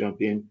Andrew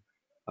jump in.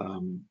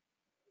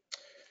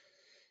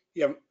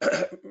 Yeah,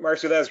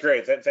 Marcio, that was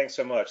great. Thanks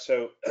so much.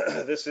 So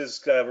this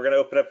is, we're going to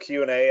open up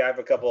Q&A. I have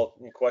a couple of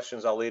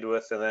questions I'll lead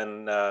with, and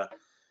then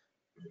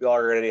we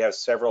already have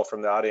several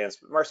from the audience.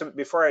 But Marcio,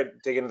 before I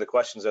dig into the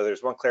questions, though,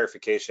 there's one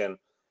clarification,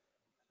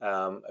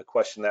 a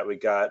question that we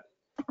got,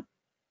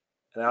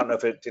 and I don't know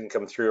if it didn't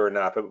come through or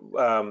not, but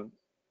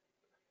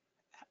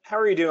how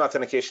are you doing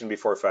authentication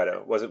before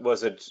FIDO?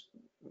 Was it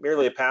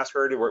merely a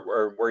password,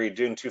 or were you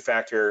doing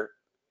two-factor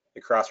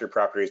across your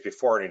properties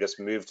before, and you just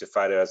moved to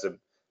FIDO as a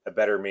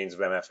better means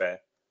of MFA?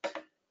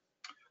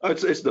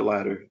 It's the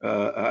latter.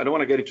 I don't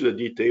want to get into the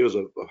details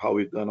of how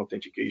we've done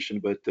authentication,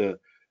 but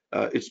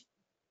it's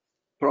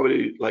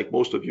probably like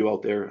most of you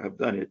out there have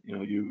done it.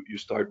 You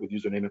start with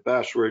username and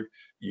password.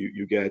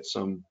 You get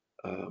some,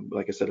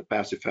 like I said, a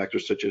passive factor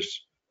such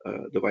as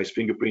device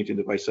fingerprinting,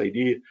 device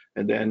ID,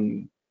 and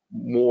then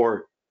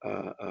more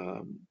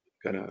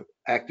kind of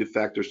active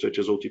factors such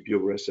as OTP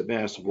over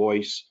SMS,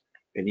 voice,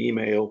 and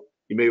email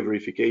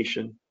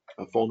verification,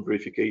 phone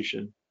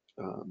verification.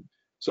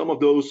 Some of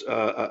those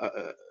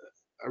are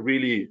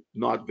really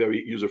not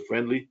very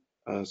user-friendly,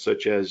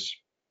 such as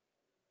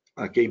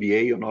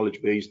KBA or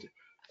knowledge-based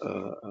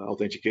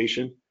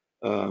authentication.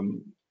 But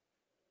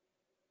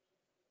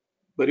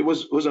it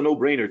was a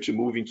no-brainer to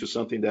move into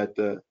something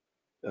that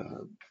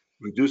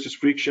reduces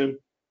friction,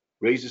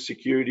 raises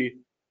security,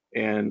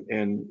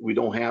 and we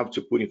don't have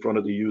to put in front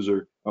of the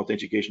user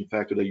authentication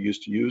factor that you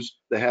used to use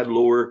that had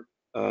lower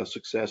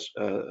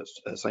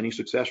signing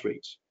success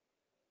rates.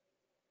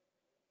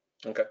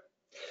 Okay.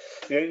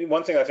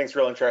 One thing I think is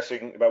real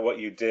interesting about what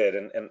you did,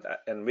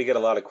 and we get a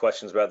lot of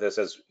questions about this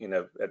as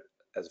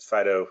as a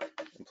FIDO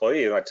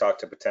employee, and I talk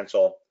to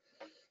potential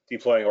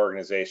deploying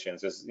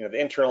organizations, is the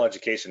internal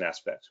education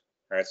aspect.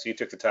 Right. So you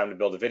took the time to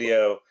build a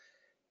video,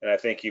 and I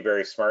think you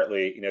very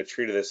smartly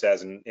treated this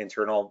as an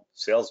internal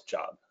sales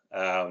job.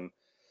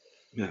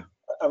 Yeah.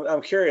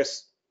 I'm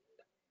curious,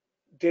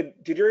 did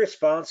your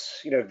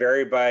response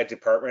vary by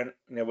department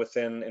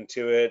within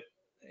Intuit?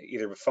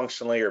 either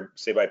functionally or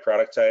say by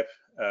product type?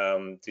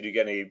 Did you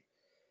get any,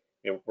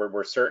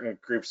 were certain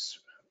groups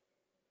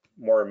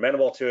more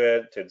amenable to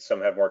it? Did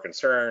some have more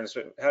concerns?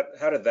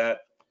 How did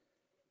that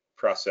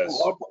process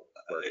work?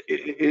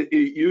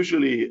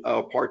 Usually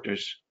our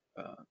partners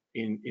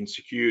in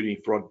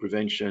security, fraud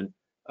prevention,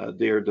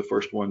 they're the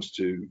first ones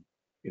to,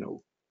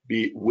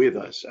 be with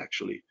us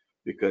actually,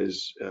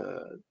 because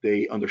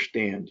they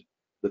understand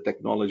the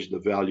technology, the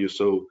value.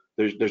 So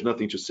there's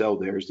nothing to sell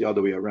there. It's the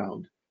other way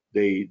around.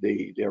 They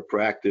are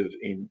proactive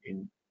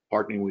in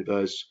partnering with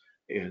us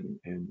and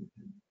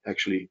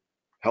actually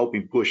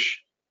helping push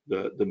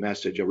the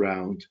message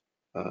around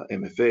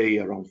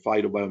MFA, around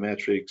FIDO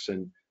biometrics.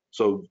 And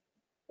so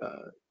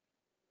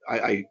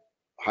I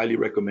highly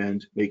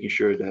recommend making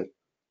sure that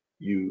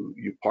you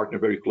partner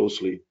very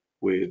closely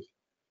with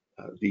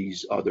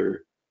these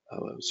other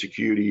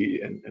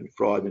security and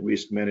fraud and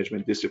risk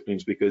management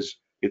disciplines, because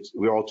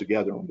we're all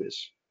together on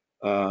this.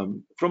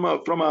 From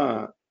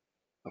a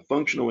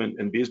functional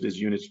and business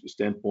unit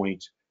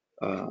standpoint,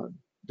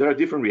 there are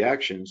different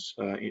reactions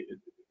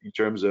in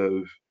terms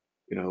of,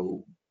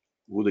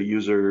 will the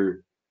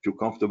user feel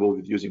comfortable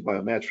with using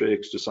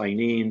biometrics to sign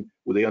in?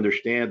 Will they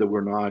understand that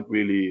we're not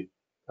really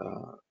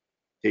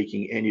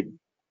taking any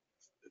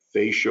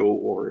facial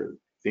or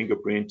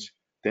fingerprint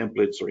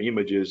templates or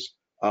images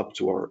up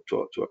to our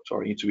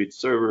Intuit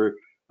server?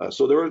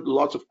 So there are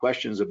lots of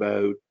questions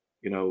about,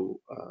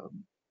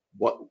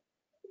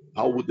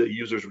 how would the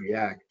users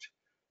react?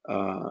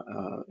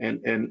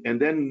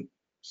 And then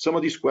some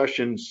of these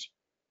questions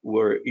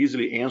were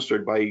easily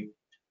answered by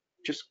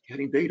just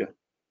getting data,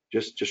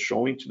 just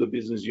showing to the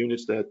business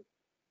units that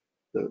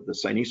the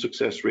signing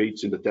success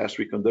rates in the tests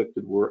we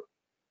conducted were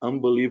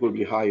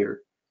unbelievably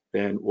higher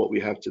than what we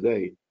have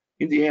today.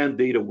 In the end,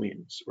 data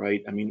wins,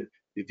 right? I mean,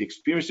 if the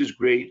experience is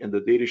great and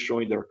the data is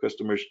showing that our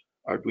customers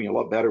are doing a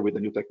lot better with the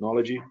new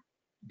technology,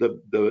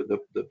 the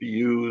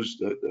BUs,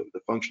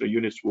 the functional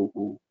units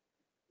will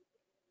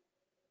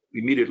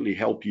immediately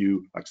help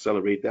you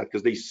accelerate that,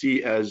 because they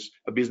see as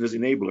a business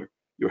enabler.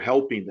 You're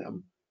helping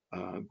them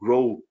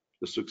grow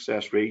the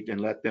success rate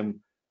and let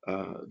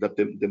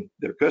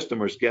their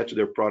customers get to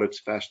their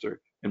products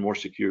faster and more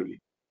securely.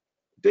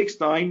 It takes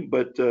time,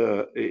 but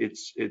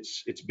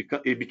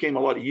it became a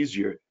lot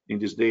easier in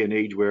this day and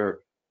age where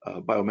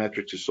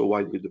biometrics is so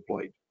widely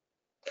deployed.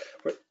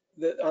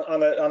 On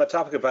the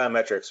topic of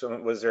biometrics,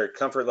 was there a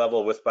comfort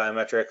level with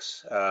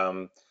biometrics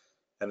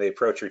and the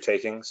approach you're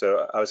taking?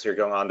 So obviously you're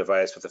going on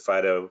device with the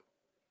FIDO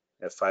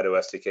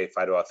SDK,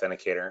 FIDO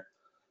Authenticator.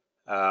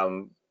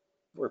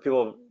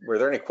 Were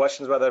there any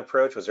questions about that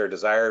approach? Was there a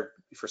desire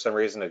for some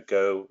reason to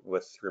go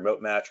with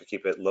remote match or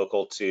keep it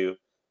local to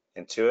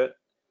Intuit?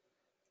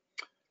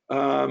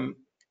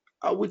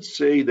 I would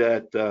say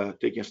that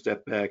taking a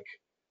step back,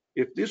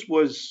 if this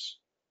was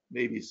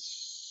maybe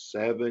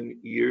 7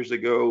 years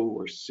ago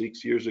or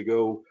 6 years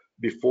ago,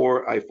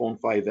 before iPhone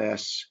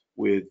 5S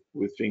with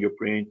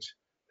fingerprint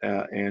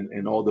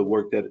and all the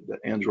work that the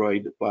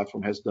Android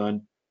platform has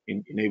done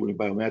in enabling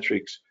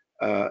biometrics,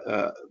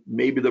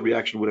 maybe the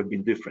reaction would have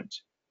been different.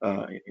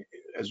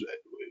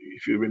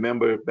 If you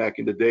remember back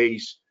in the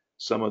days,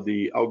 some of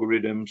the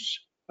algorithms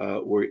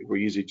were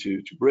easy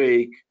to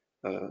break.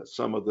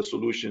 Some of the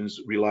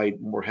solutions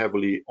relied more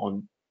heavily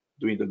on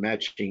doing the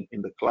matching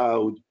in the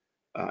cloud,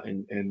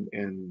 and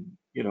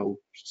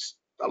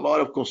a lot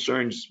of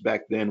concerns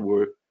back then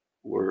were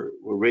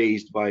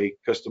raised by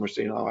customers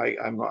saying, "Oh,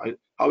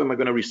 how am I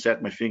going to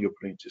reset my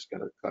fingerprint?" Just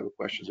kind of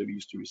questions that we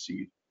used to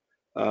receive.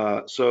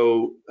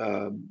 So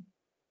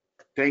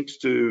thanks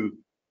to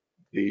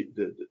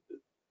the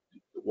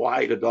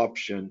wide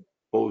adoption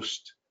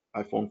post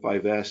iPhone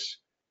 5S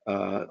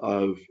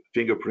of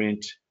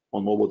fingerprint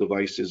on mobile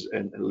devices,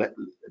 and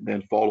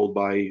then followed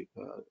by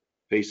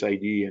Face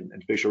ID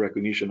and facial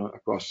recognition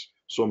across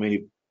so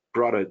many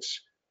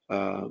products,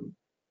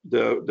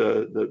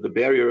 the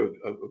barrier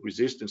of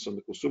resistance on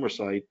the consumer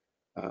side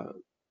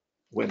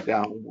went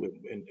down,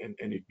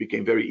 and it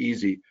became very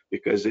easy,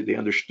 because they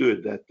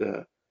understood that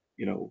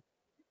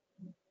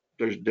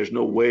there's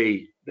no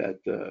way that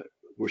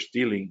we're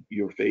stealing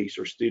your face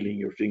or stealing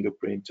your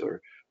fingerprint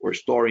or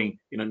storing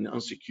in an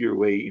unsecure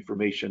way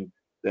information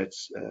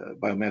that's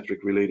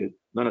biometric related.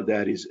 None of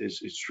that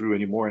is true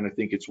anymore, and I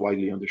think it's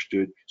widely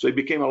understood. So it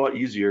became a lot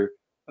easier.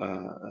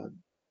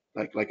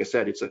 Like I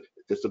said,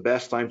 it's the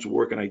best time to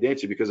work on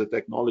identity, because the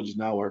technologies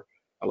now are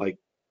like,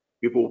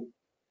 people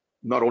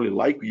not only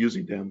like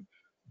using them,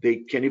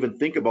 they can't even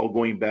think about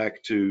going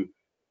back to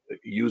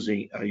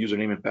using a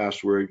username and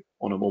password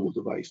on a mobile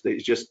device.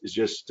 It's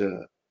just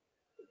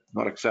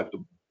not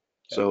acceptable.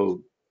 Yeah.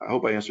 So I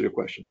hope I answered your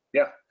question.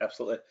 Yeah,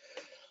 absolutely.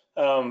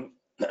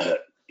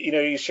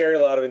 You share a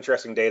lot of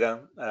interesting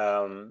data,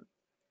 and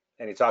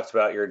you talked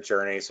about your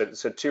journey.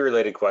 So two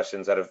related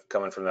questions that have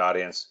come in from the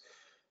audience,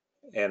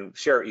 and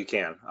share what you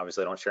can.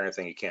 Obviously, don't share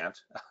anything you can't.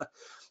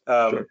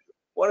 Sure.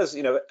 One is,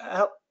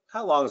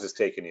 how long has this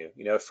taken you?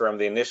 From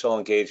the initial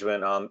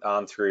engagement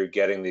on through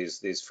getting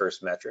these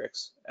first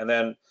metrics, and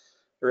then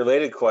a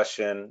related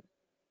question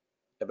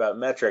about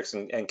metrics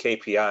and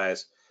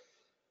KPIs.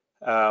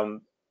 As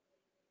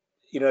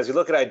you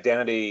look at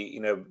identity,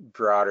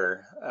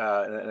 broader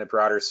in a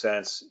broader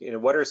sense,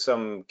 what are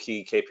some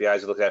key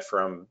KPIs you look at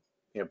from,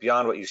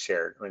 beyond what you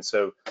shared? I mean,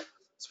 so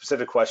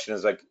specific question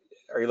is like,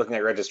 are you looking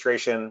at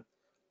registration,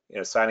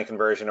 signing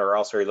conversion, or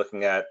also are you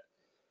looking at,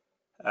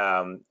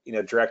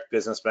 direct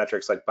business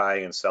metrics like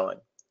buying and selling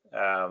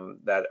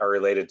that are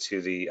related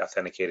to the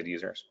authenticated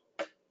users?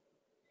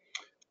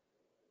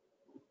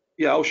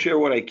 Yeah, I'll share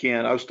what I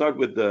can. I'll start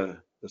with the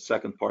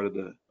second part of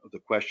the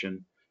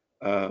question.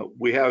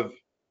 We have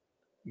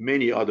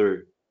many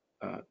other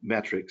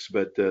metrics,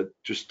 but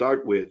to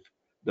start with,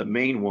 the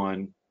main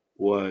one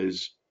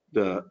was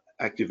the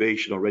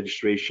activation or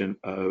registration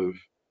of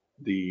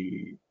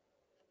the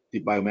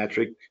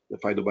biometric, the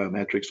FIDO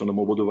biometrics on the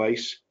mobile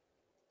device.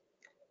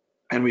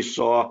 And we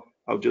saw,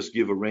 I'll just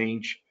give a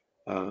range,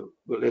 but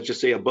let's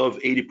just say above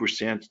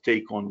 80%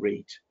 take on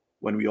rate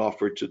when we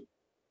offered to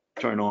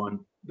turn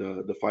on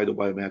the FIDO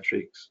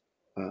biometrics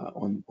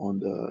on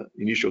the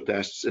initial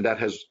tests, and that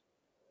has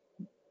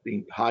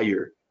been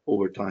higher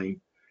over time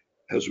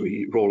as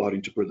we roll out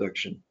into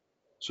production.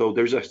 So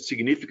there's a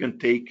significant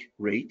take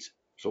rate,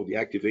 so the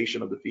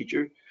activation of the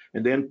feature,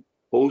 and then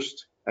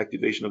post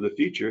activation of the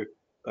feature,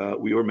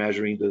 we were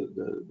measuring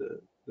the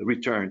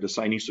return, the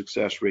signing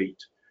success rate,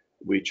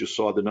 which you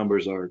saw the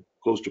numbers are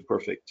close to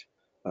perfect.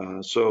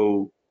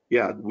 So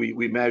yeah,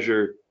 we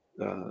measure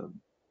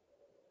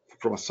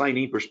from a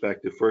signing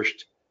perspective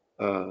first,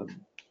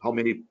 how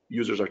many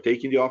users are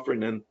taking the offer,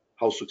 and then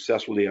how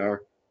successful they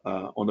are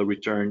on the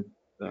return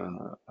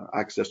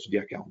access to the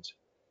account.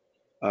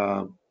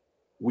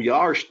 We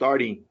are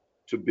starting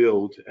to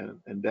build,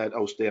 and that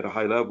I'll stay at a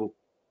high level,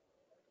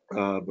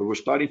 but we're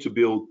starting to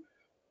build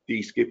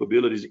these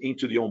capabilities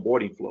into the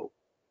onboarding flow.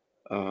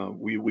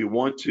 We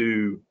want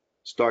to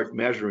start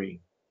measuring,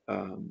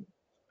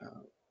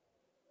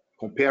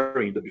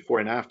 comparing the before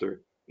and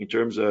after in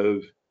terms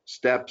of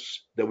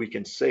steps that we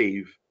can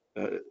save.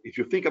 If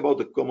you think about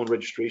the common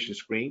registration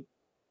screen,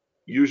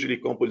 usually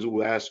companies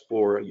will ask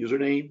for a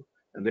username,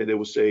 and then they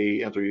will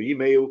say, enter your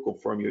email,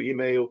 confirm your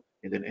email,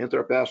 and then enter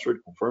a password,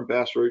 confirm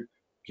password,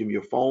 give me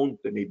your phone,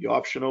 that may be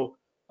optional.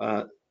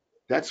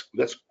 That's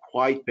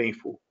quite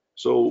painful.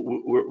 So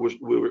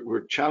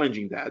we're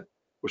challenging that.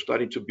 We're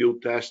starting to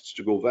build tests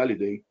to go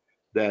validate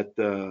that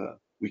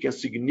we can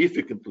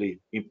significantly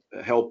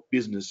help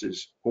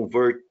businesses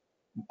convert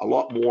a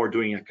lot more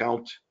during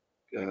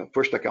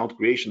first account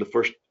creation, the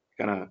first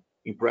kind of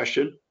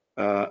impression.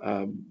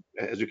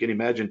 As you can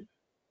imagine,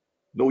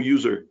 no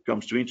user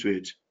comes to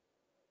Intuit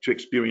to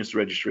experience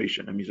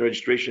registration. I mean,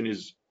 registration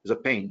is a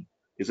pain.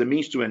 It's a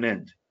means to an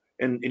end.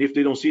 And if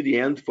they don't see the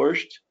end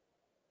first,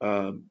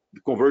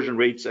 the conversion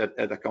rates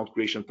at account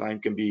creation time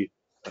can be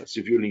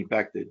severely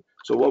impacted.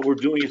 So what we're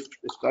doing is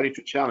starting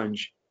to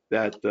challenge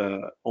that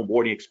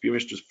onboarding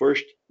experience to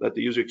first let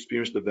the user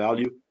experience the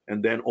value,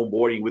 and then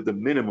onboarding with the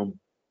minimum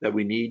that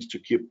we need to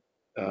keep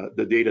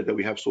the data that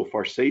we have so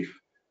far safe,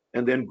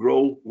 and then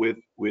grow with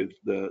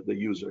the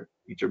user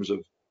in terms of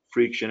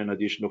friction and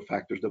additional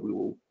factors that we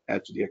will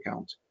add to the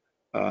account.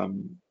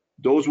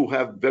 Those will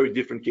have very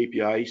different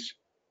KPIs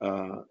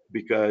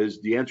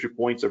because the entry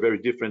points are very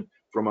different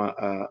from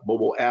a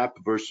mobile app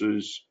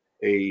versus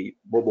a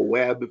mobile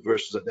web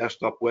versus a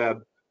desktop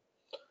web,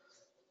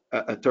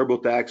 a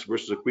TurboTax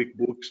versus a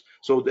QuickBooks.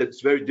 So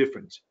that's very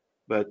different.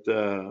 But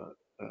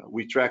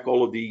we track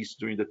all of these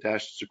during the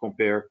tests to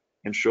compare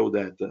and show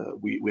that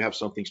we have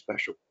something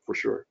special for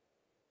sure.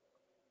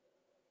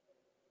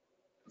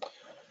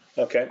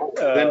 Okay.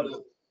 Then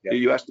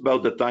you asked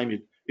about the time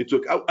it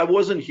took. I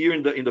wasn't here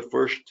in the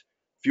first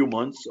few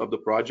months of the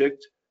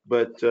project,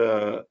 but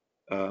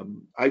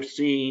I've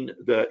seen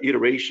the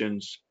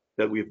iterations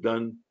that we've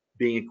done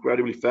being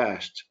incredibly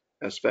fast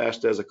as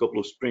a couple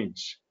of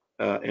sprints,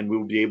 and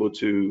we'll be able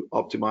to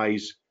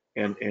optimize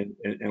and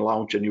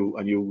launch a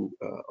new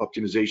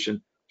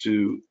optimization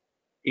to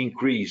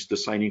increase the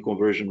signing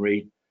conversion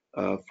rate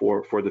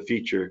for the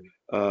feature.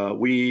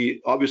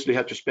 We obviously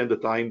had to spend the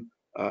time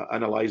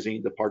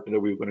analyzing the partner that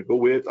we were going to go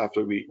with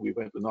after we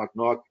went to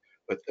knock,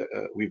 but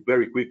we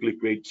very quickly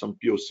create some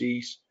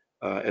POCs,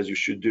 as you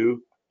should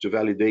do, to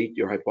validate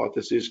your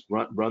hypothesis,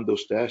 run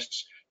those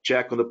tests,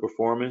 check on the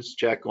performance,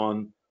 check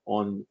on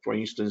for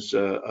instance,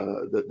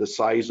 the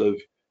size of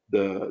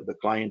the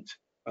client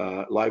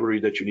library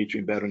that you need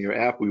to embed on your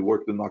app. We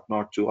work with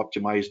knock to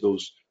optimize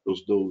those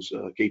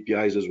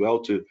KPIs as well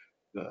to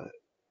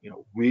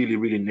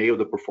really nail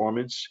the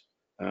performance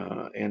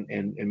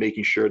and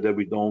making sure that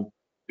we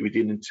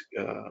didn't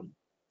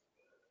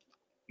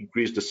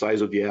increase the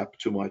size of the app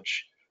too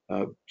much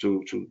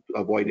to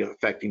avoid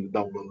affecting the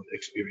download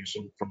experience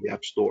from the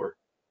App Store.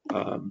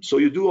 So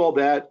you do all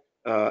that.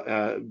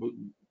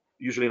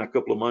 Usually in a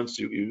couple of months,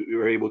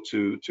 you're able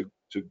to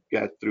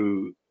get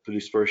through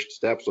these first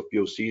steps of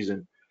POCs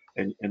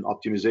and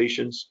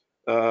optimizations.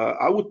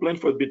 I would plan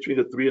for between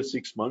the 3 and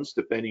 6 months,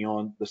 depending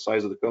on the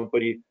size of the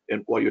company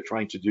and what you're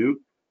trying to do,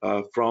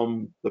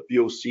 from the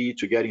POC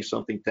to getting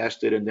something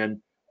tested and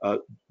then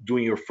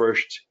doing your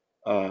first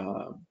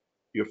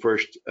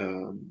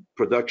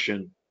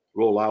production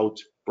roll out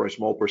for a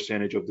small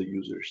percentage of the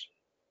users.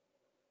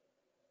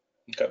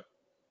 Okay.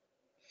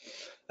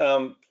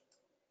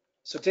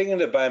 So taking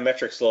into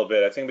biometrics a little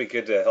bit, I think it'd be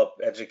good to help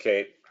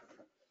educate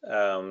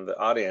the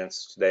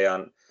audience today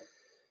on,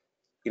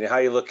 how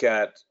you look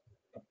at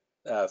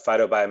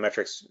FIDO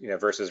biometrics,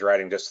 versus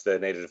writing just the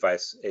native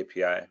device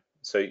API.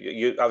 So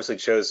you obviously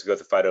chose to go with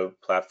the FIDO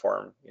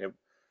platform.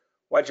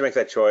 Why'd you make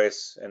that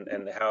choice,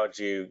 and how did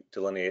you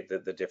delineate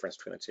the difference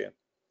between the two?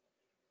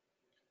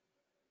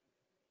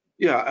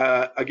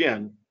 Yeah,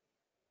 again,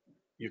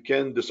 you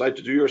can decide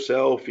to do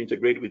yourself,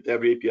 integrate with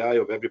every API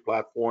of every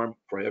platform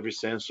for every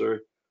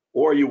sensor,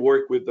 or you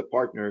work with the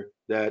partner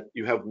that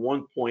you have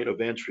one point of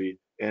entry,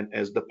 and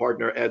as the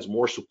partner adds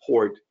more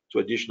support to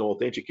additional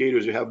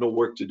authenticators, you have no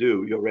work to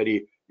do. You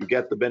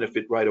get the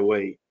benefit right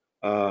away.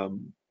 I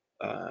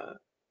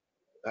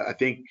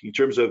think in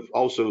terms of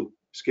also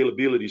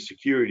scalability,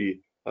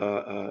 security,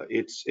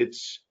 it's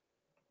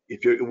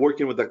if you're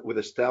working with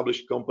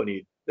established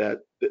company that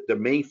the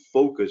main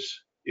focus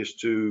is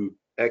to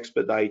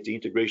expedite the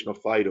integration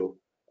of FIDO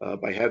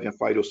by having a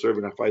FIDO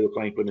server and a FIDO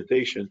client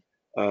implementation,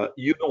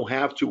 you don't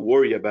have to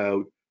worry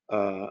about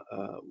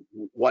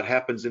what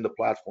happens in the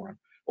platform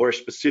or a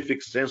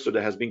specific sensor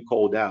that has been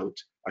called out.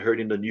 I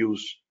heard in the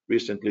news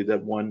recently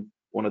that one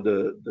of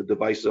the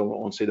devices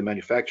on say the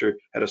manufacturer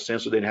had a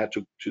sensor they had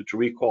to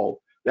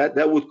recall.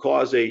 That would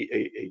cause a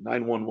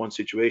 911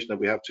 situation that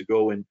we have to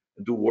go and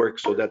do work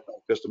so that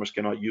customers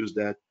cannot use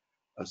that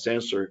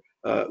sensor.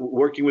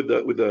 Working with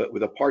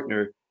a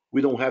partner,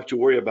 we don't have to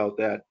worry about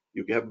that.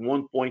 You have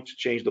one point to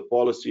change the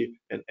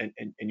policy and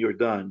you're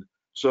done.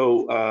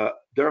 So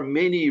there are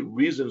many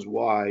reasons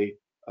why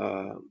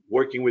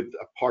working with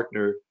a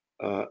partner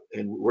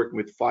and working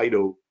with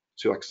FIDO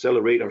to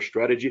accelerate our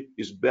strategy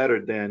is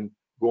better than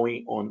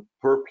going on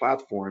per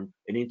platform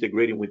and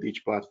integrating with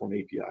each platform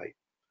API.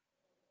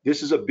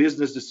 This is a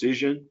business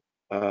decision.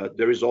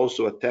 There is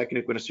also a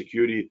technical and a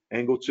security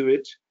angle to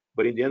it,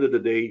 but in the end of the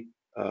day,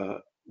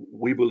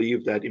 we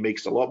believe that it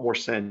makes a lot more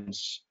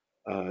sense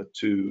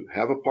to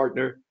have a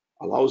partner,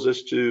 allows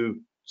us to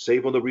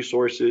save on the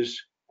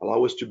resources,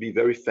 allow us to be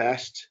very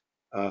fast,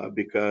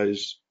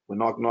 because when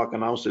Knock Knock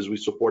announces we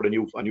support a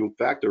new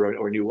factor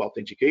or a new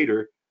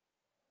authenticator,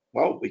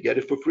 well, we get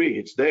it for free.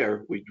 It's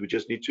there. We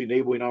just need to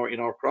enable in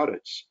our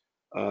products,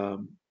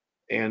 and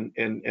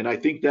I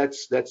think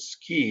that's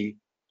key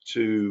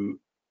to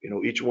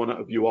each one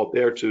of you out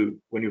there to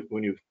when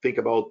you think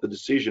about the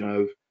decision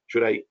of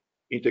should I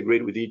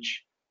integrate with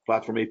each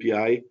platform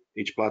API,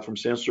 each platform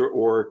sensor,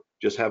 or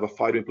just have a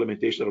FIDO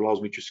implementation that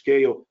allows me to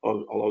scale,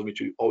 or allows me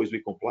to always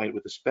be compliant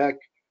with the spec,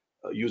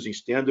 using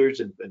standards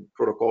and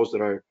protocols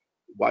that are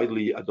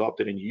widely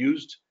adopted and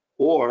used,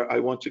 or I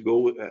want to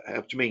go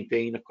have to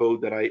maintain a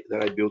code that I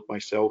built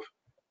myself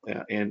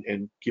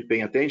and keep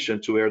paying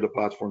attention to where the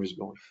platform is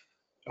going.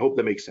 I hope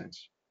that makes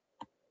sense.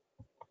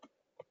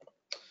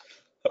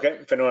 Okay,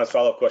 if anyone has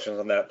follow-up questions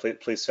on that,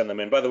 please send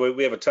them in. By the way,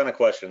 we have a ton of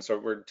questions, so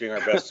we're doing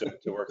our best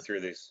to work through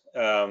these.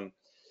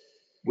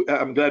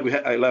 I'm glad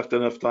I left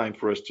enough time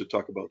for us to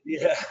talk about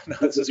this. Yeah, no,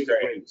 this is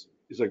great.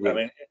 I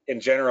mean, in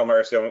general,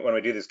 Marcio, when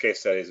we do these case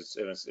studies,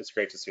 it's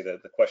great to see the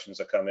questions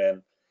that come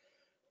in.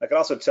 I can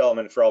also tell them,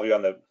 and for all of you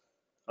on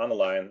the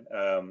line,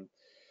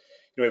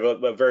 we have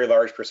a very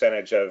large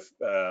percentage of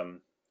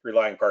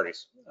relying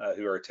parties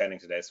who are attending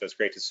today. So it's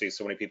great to see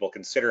so many people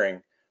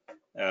considering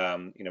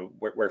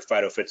where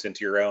FIDO fits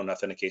into your own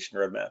authentication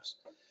roadmaps.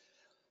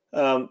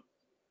 So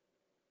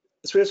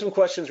we have some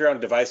questions around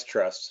device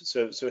trust.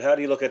 So how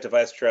do you look at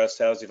device trust?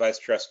 How is device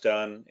trust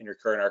done in your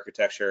current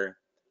architecture?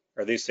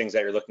 Are these things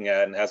that you're looking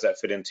at, and how does that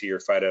fit into your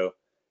FIDO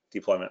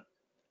deployment?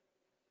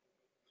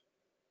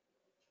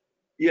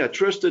 Yeah,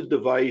 trusted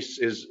device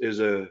is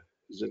a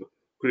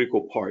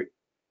critical part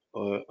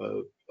of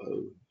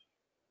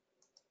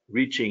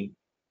reaching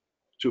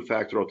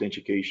two-factor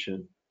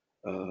authentication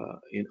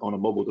on a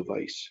mobile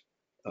device.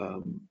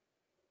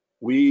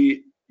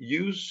 We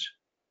use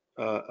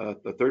a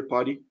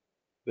third-party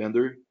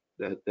vendor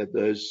that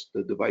does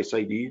the device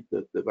ID,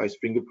 the device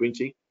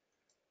fingerprinting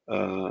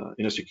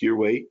in a secure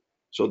way,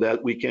 so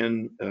that we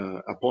can,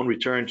 upon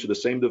return to the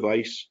same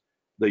device,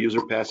 the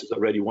user passes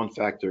already one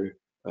factor,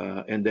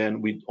 and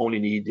then we only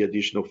need the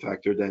additional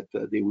factor that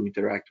they will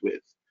interact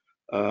with.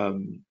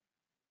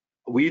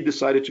 We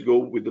decided to go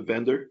with the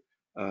vendor.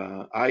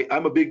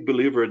 I'm a big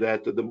believer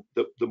that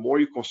the more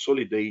you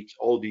consolidate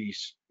all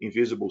these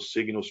invisible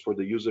signals for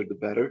the user, the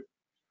better.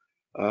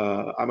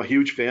 I'm a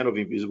huge fan of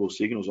invisible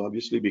signals,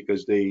 obviously,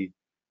 because they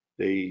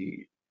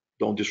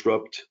don't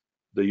disrupt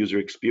the user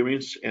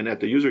experience, and at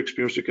the user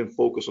experience, you can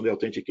focus on the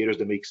authenticators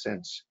that make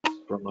sense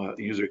from a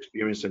user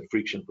experience and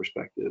friction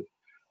perspective.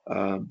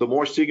 The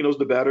more signals,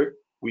 the better.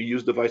 We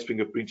use device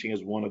fingerprinting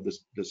as one of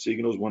the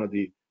signals, one of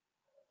the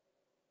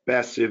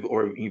passive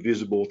or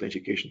invisible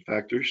authentication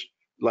factors,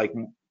 like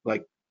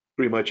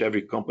pretty much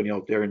every company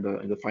out there in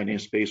the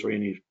finance space, or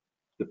any,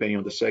 depending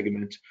on the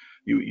segment,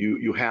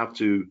 you have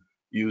to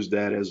use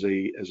that as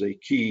a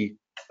key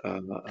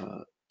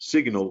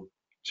signal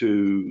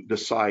to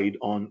decide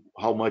on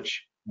how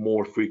much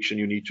more friction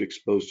you need to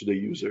expose to the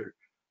user.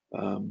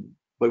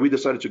 But we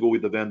decided to go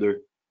with the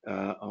vendor,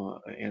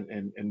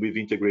 and we've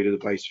integrated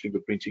device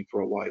fingerprinting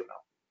for a while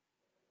now.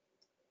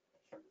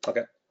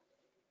 Okay.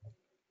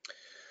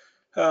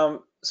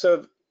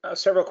 So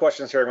several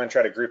questions here I'm going to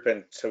try to group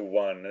into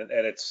one,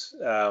 and it's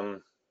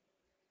about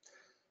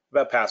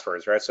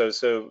passwords, right?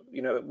 So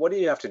what do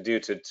you have to do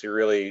to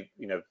really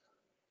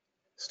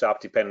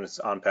stop dependence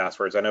on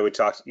passwords? I know you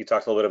talked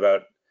a little bit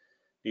about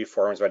new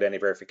forms of identity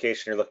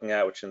verification you're looking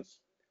at, which I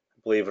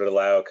believe would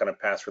allow kind of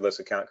passwordless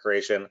account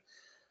creation.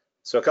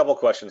 So a couple of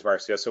questions,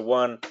 Marcio. So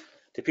one,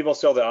 do people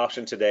still have the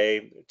option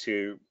today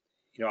to,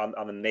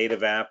 on the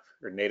native app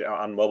or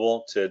on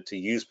mobile to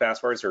use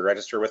passwords or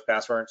register with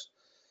passwords?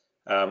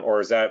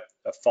 Or is that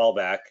a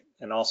fallback?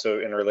 And also,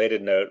 in a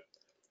related note,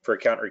 for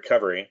account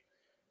recovery,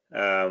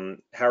 how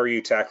are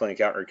you tackling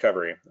account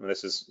recovery? And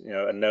this is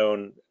a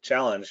known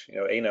challenge,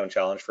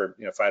 for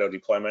FIDO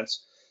deployments.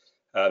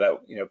 That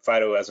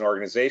FIDO as an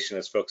organization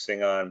is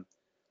focusing on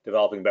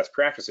developing best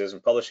practices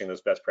and publishing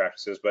those best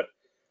practices. But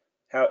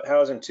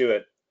how is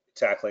Intuit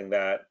tackling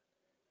that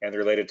and the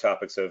related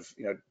topics of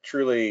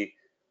truly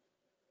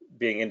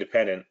being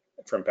independent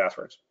from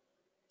passwords?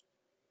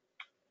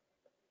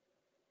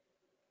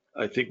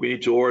 I think we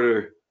need to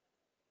order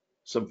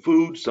some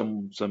food,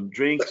 some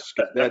drinks.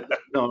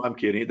 No, I'm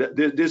kidding.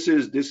 This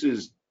is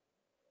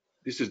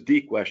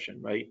the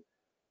question, right?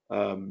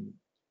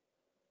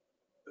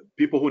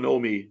 People who know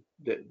me,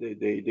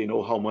 they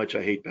know how much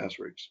I hate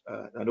passwords.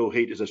 I know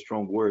hate is a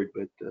strong word,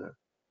 but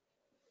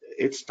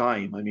it's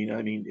time. I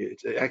mean,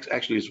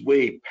 it's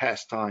way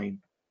past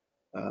time.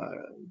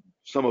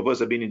 Some of us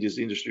have been in this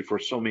industry for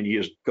so many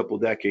years, a couple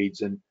decades,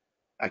 and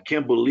I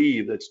can't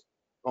believe that's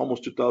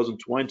almost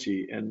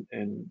 2020,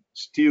 and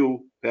still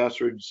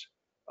passwords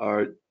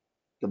are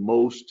the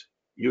most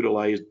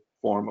utilized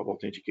form of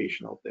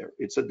authentication out there.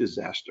 It's a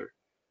disaster.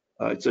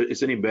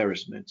 It's an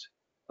embarrassment.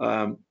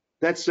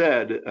 That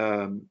said,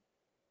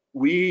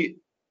 we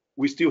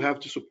still have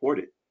to support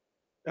it.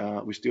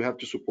 We still have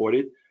to support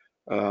it.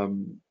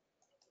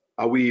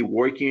 Are we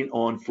working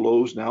on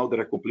flows now that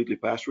are completely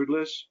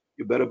passwordless?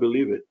 You better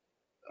believe it.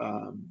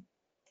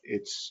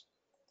 It's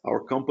our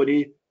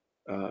company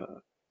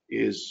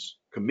is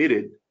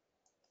committed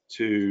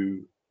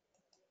to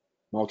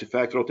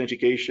multi-factor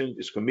authentication,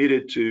 is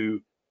committed to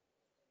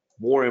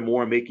more and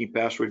more making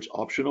passwords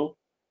optional,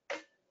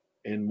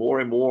 and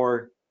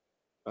more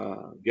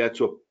get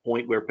to a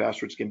point where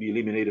passwords can be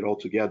eliminated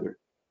altogether.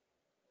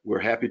 We're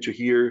happy to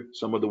hear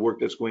some of the work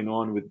that's going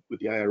on with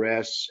the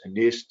IRS and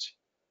NIST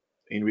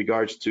in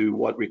regards to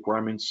what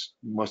requirements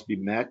must be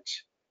met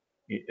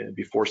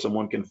before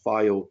someone can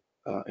file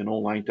an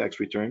online tax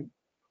return.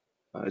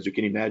 As you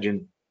can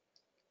imagine,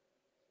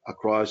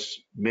 across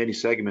many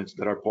segments,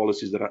 there are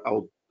policies that are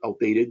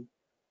outdated,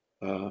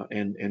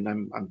 and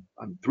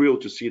I'm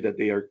thrilled to see that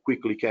they are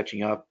quickly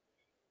catching up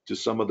to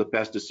some of the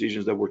past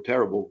decisions that were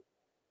terrible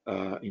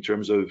in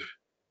terms of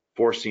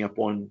forcing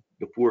upon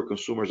the poor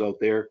consumers out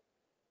there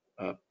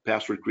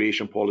password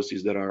creation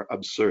policies that are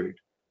absurd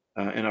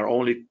and are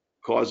only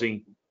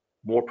causing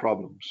more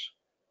problems.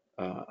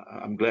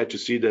 I'm glad to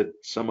see that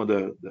some of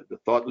the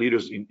thought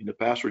leaders in the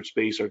password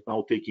space are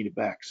now taking it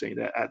back, saying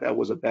that that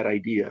was a bad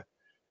idea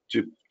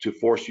to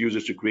force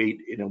users to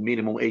create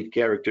minimum 8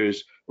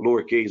 characters,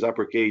 lowercase,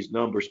 uppercase,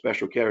 number,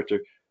 special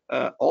character.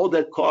 All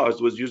that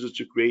caused was users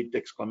to create the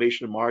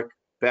exclamation mark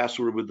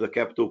password with the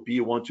capital P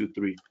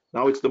 123.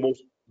 Now it's the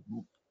most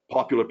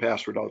popular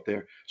password out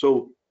there.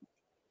 So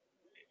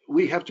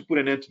we have to put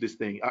an end to this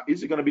thing.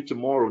 Is it going to be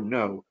tomorrow?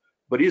 No.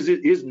 But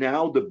is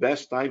now the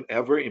best time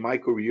ever in my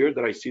career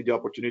that I see the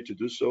opportunity to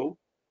do so?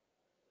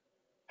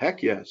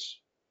 Heck yes.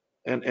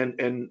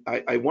 And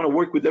I want to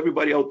work with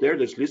everybody out there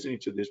that's listening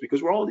to this,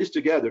 because we're all in this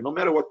together. No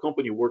matter what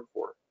company you work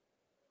for,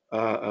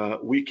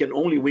 we can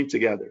only win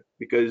together.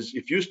 Because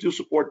if you still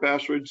support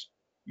passwords,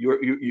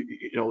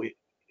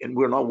 and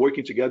we're not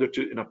working together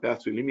in a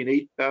path to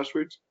eliminate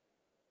passwords,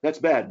 that's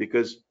bad,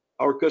 because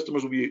our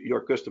customers will be your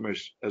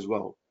customers as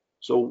well.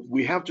 So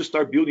we have to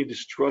start building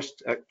this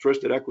trusted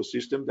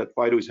ecosystem that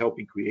FIDO is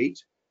helping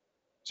create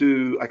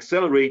to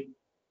accelerate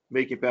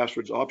making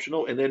passwords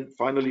optional and then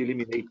finally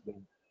eliminate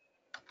them.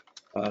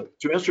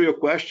 To answer your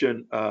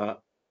question,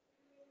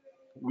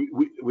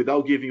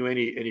 without giving you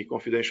any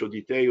confidential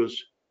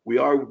details, we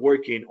are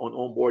working on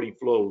onboarding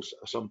flows,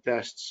 some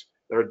tests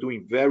that are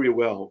doing very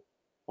well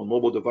on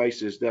mobile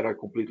devices that are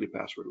completely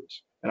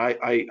passwordless. And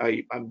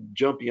I'm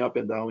jumping up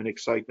and down in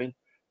excitement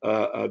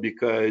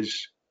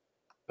because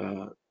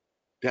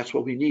that's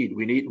what we need.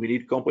 We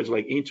need companies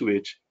like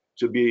Intuit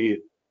to be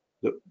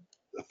the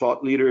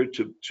thought leader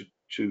to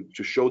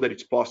show that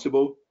it's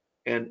possible.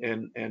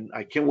 And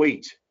I can't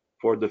wait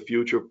for the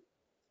future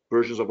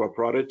versions of our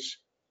products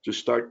to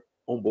start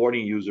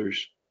onboarding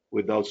users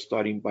without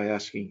starting by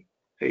asking,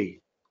 hey,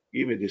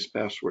 give me this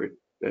password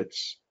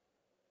that's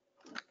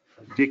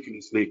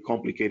ridiculously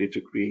complicated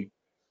to create.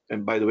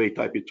 And by the way,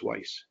 type it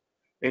twice.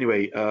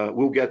 Anyway,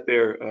 we'll get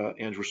there,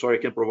 Andrew. Sorry,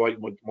 I can't provide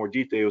more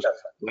details,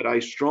 but I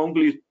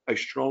strongly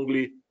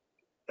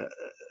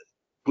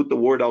put the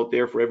word out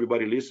there for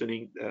everybody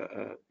listening,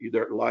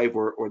 either live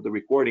or the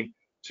recording,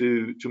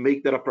 to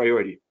make that a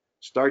priority.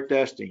 Start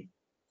testing,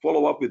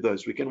 follow up with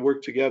us. We can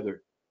work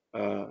together.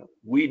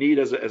 We need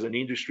as an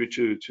industry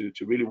to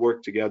really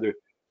work together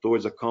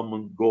towards a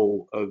common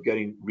goal of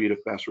getting rid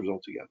of passwords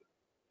altogether.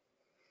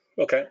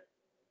 Okay.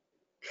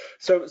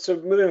 So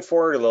moving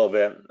forward a little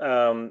bit,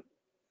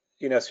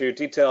 so you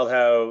detailed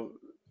how,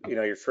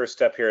 your first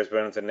step here has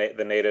been with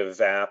the native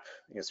app.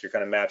 So you're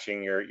kind of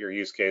matching your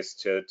use case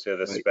to the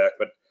Right. spec.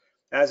 But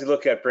as you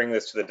look at bringing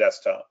this to the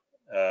desktop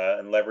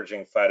and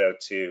leveraging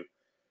FIDO2,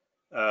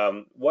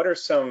 what are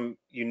some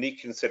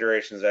unique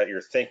considerations that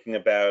you're thinking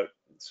about?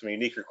 Some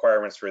unique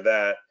requirements for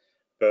that,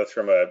 both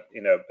from a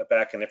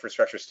backend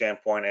infrastructure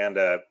standpoint and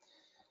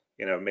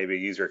maybe a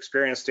user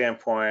experience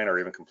standpoint or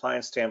even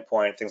compliance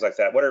standpoint, things like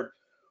that.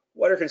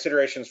 What are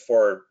considerations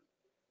for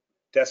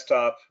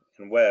desktop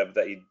and web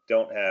that you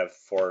don't have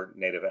for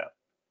native app?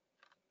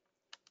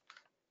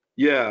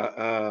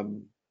 Yeah,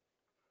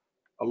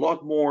 a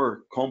lot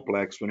more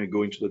complex when you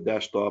go into the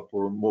desktop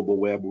or mobile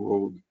web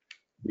world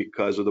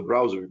because of the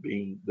browser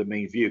being the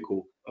main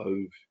vehicle of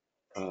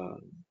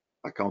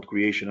account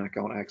creation,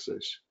 account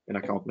access, and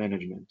account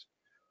management.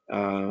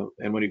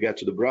 And when you get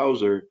to the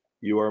browser,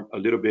 you are a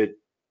little bit,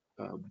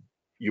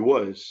 you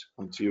was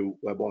until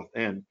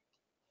WebAuthn.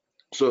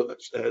 So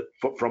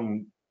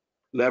from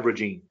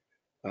leveraging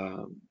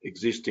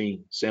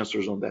existing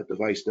sensors on that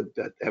device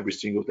that every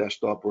single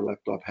desktop or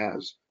laptop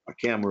has, a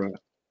camera,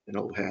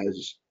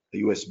 has a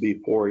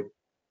USB port,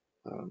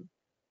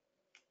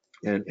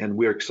 and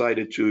we're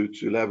excited to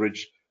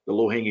leverage the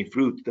low-hanging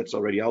fruit that's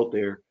already out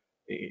there,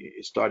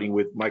 starting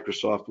with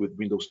Microsoft with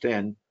Windows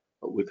 10,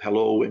 with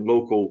Hello and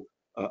local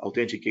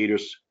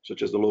authenticators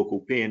such as the local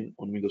PIN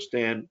on Windows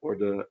 10 or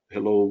the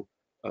Hello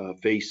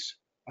face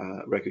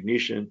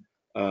recognition.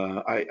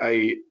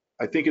 I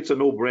think it's a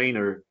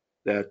no-brainer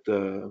that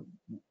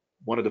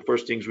one of the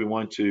first things we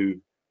want to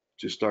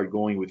start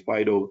going with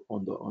FIDO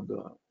on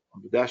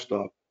the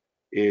desktop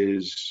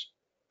is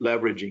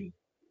leveraging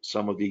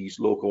some of these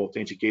local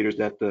authenticators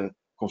that the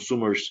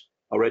consumers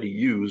already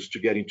use to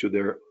get into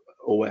their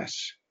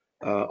OS.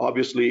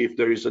 Obviously, if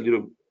there is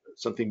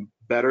something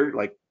better,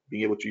 like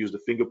being able to use the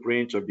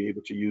fingerprint or be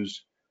able to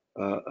use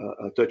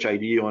a Touch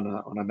ID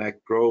on a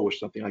Mac Pro or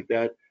something like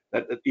that,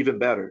 that even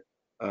better.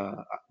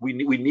 We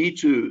need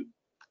to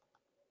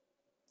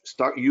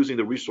start using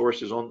the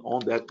resources on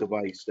that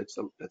device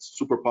that's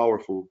super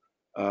powerful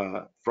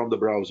from the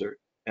browser,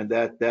 and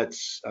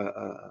that's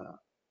a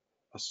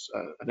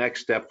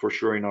next step for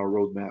sure in our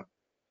roadmap.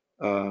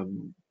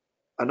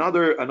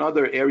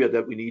 Another area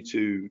that we need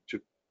to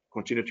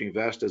continue to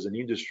invest as an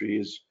industry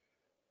is,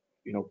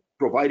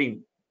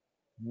 providing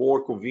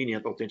more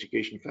convenient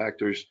authentication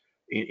factors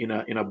in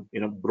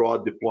a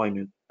broad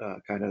deployment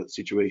kind of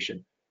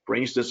situation. For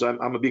instance,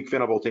 I'm a big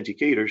fan of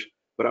authenticators,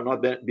 but I'm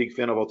not that big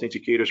fan of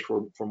authenticators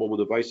for mobile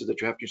devices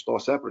that you have to install a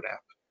separate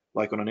app,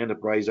 like on an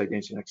enterprise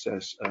identity and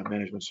access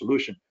management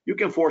solution. You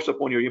can force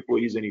upon your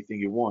employees anything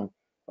you want.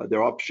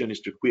 Their option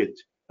is to quit,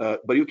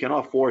 but you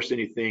cannot force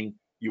anything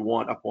you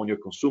want upon your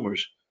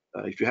consumers.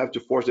 If you have to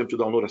force them to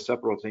download a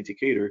separate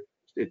authenticator,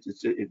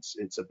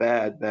 it's a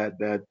bad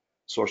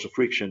source of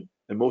friction,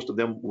 and most of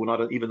them will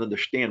not even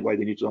understand why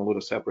they need to download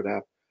a separate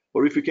app.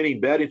 Or if you can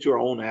embed into our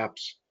own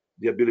apps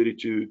the ability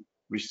to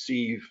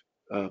receive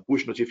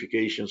push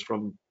notifications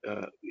from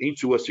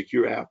into a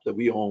secure app that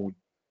we own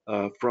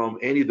from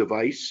any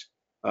device,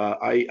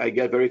 I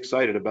get very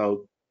excited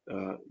about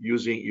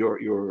using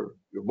your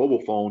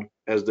mobile phone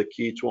as the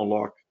key to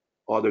unlock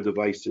other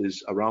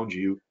devices around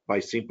you by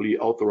simply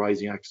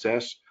authorizing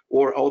access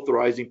or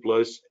authorizing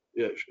plus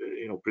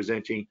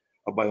presenting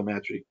a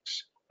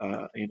biometrics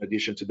in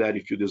addition to that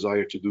if you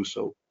desire to do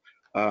so.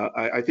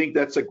 I think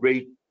that's a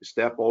great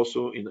step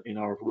also in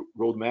our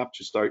roadmap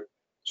to start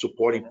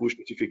supporting push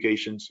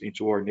notifications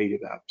into our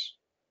native apps.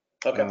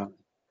 Okay.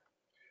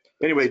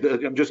 Anyway,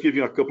 I'm just giving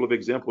you a couple of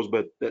examples,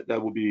 but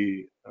that would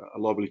be a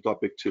lovely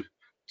topic to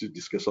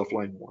discuss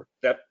offline more.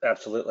 Yep,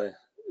 absolutely.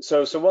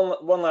 So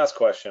one last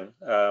question,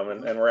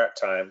 and we're at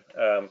time.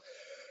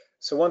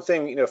 So one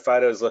thing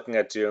FIDO is looking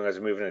at doing as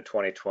we move into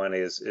 2020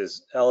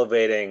 is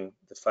elevating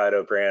the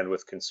FIDO brand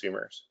with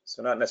consumers.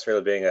 So not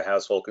necessarily being a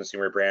household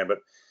consumer brand, but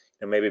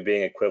maybe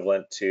being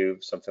equivalent to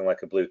something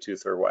like a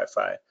Bluetooth or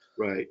Wi-Fi.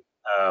 Right.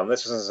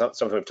 This isn't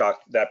something we've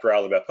talked that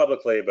broadly about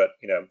publicly, but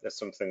that's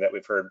something that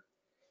we've heard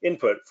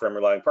input from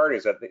relying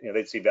parties that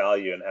they'd see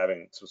value in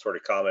having some sort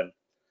of common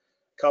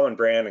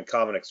brand and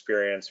common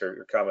experience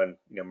or common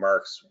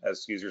marks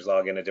as users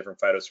log into different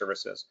FIDO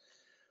services.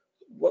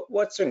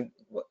 How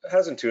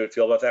does Intuit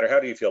feel about that, or how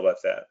do you feel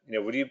about that?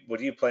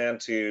 Would you plan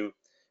to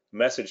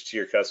message to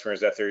your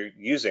customers that they're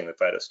using the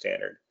FIDO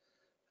standard?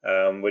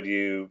 Would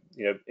you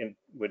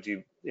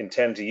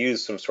intend to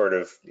use some sort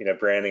of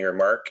branding or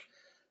mark,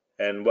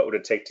 and what would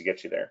it take to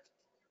get you there?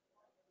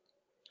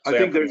 So I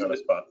think there's on the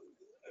spot.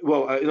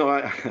 Well,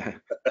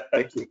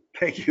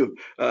 thank you.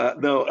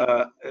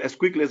 No, as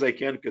quickly as I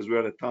can because we're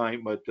out of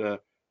time. But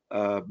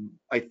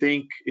I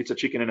think it's a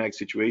chicken and egg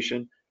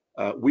situation.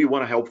 We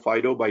want to help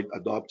FIDO by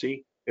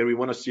adopting and we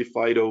want to see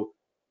FIDO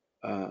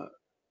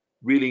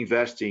really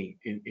investing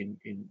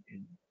in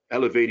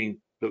elevating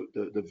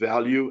the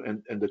value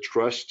and the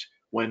trust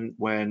when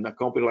a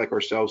company like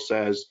ourselves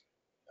says,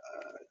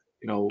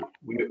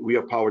 we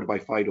are powered by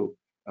FIDO.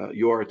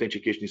 Your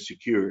authentication is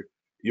secure.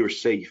 You're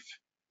safe.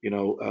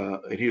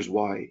 And here's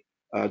why.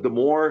 The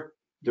more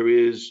there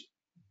is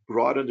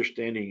broad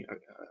understanding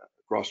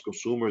across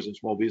consumers and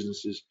small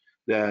businesses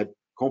that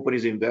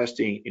companies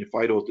investing in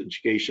FIDO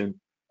authentication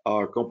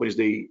are companies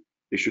they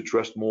should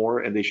trust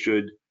more, and they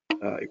should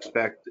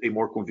expect a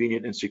more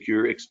convenient and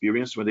secure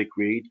experience when they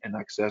create and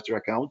access their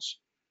accounts,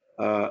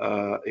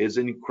 is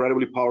an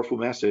incredibly powerful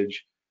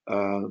message.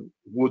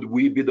 Would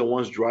we be the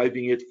ones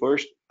driving it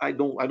first? I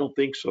don't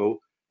think so.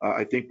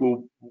 I think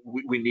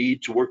we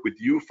need to work with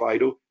you,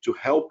 FIDO, to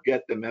help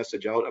get the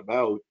message out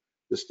about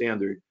the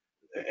standard.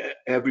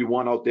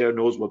 Everyone out there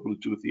knows what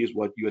Bluetooth is,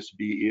 what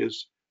USB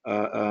is.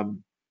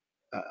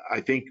 I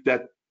think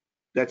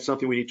that's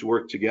something we need to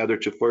work together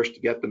to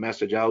first get the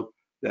message out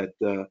that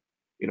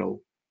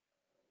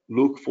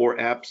look for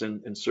apps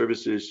and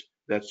services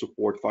that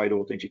support FIDO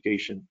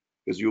authentication,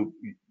 because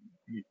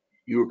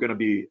you're going to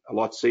be a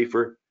lot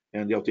safer,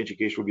 and the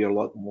authentication will be a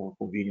lot more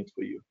convenient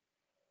for you.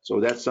 So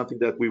that's something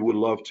that we would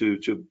love to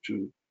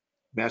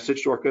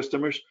message to our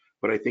customers.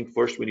 But I think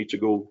first we need to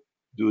go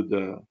do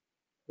the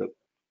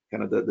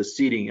kind of the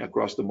seeding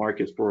across the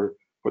market for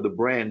the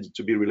brand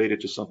to be related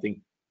to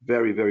something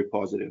very, very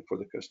positive for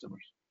the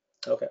customers.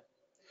 Okay.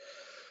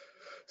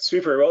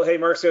 Super. Well, hey,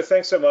 Marcio,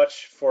 thanks so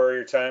much for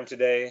your time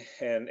today,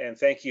 and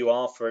thank you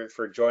all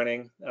for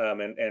joining,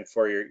 and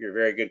for your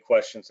very good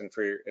questions and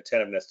for your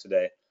attentiveness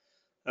today.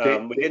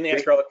 We didn't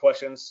answer all the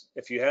questions.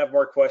 If you have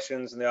more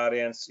questions in the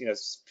audience,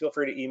 feel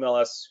free to email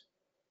us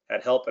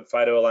at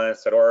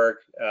help@fidoalliance.org,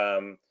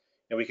 and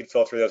we can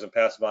filter those and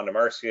pass them on to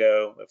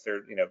Marcio if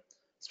they're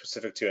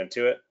specific to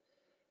Intuit.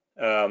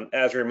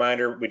 As a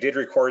reminder, we did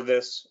record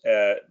this.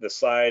 The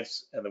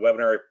slides and the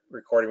webinar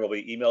recording will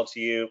be emailed to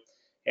you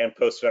and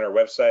posted on our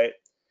website.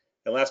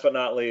 And last but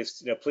not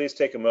least, please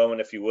take a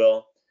moment, if you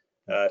will,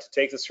 to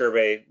take the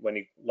survey when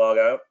you log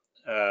out.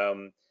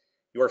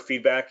 Your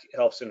feedback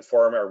helps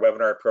inform our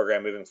webinar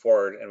program moving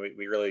forward, and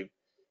we really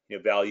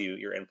value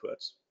your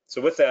inputs.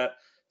 So with that,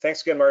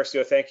 thanks again,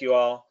 Marcio. Thank you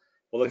all.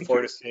 We'll look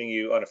forward to seeing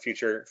you on a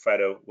future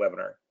FIDO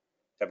webinar.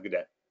 Have a good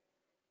day.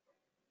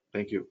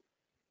 Thank you.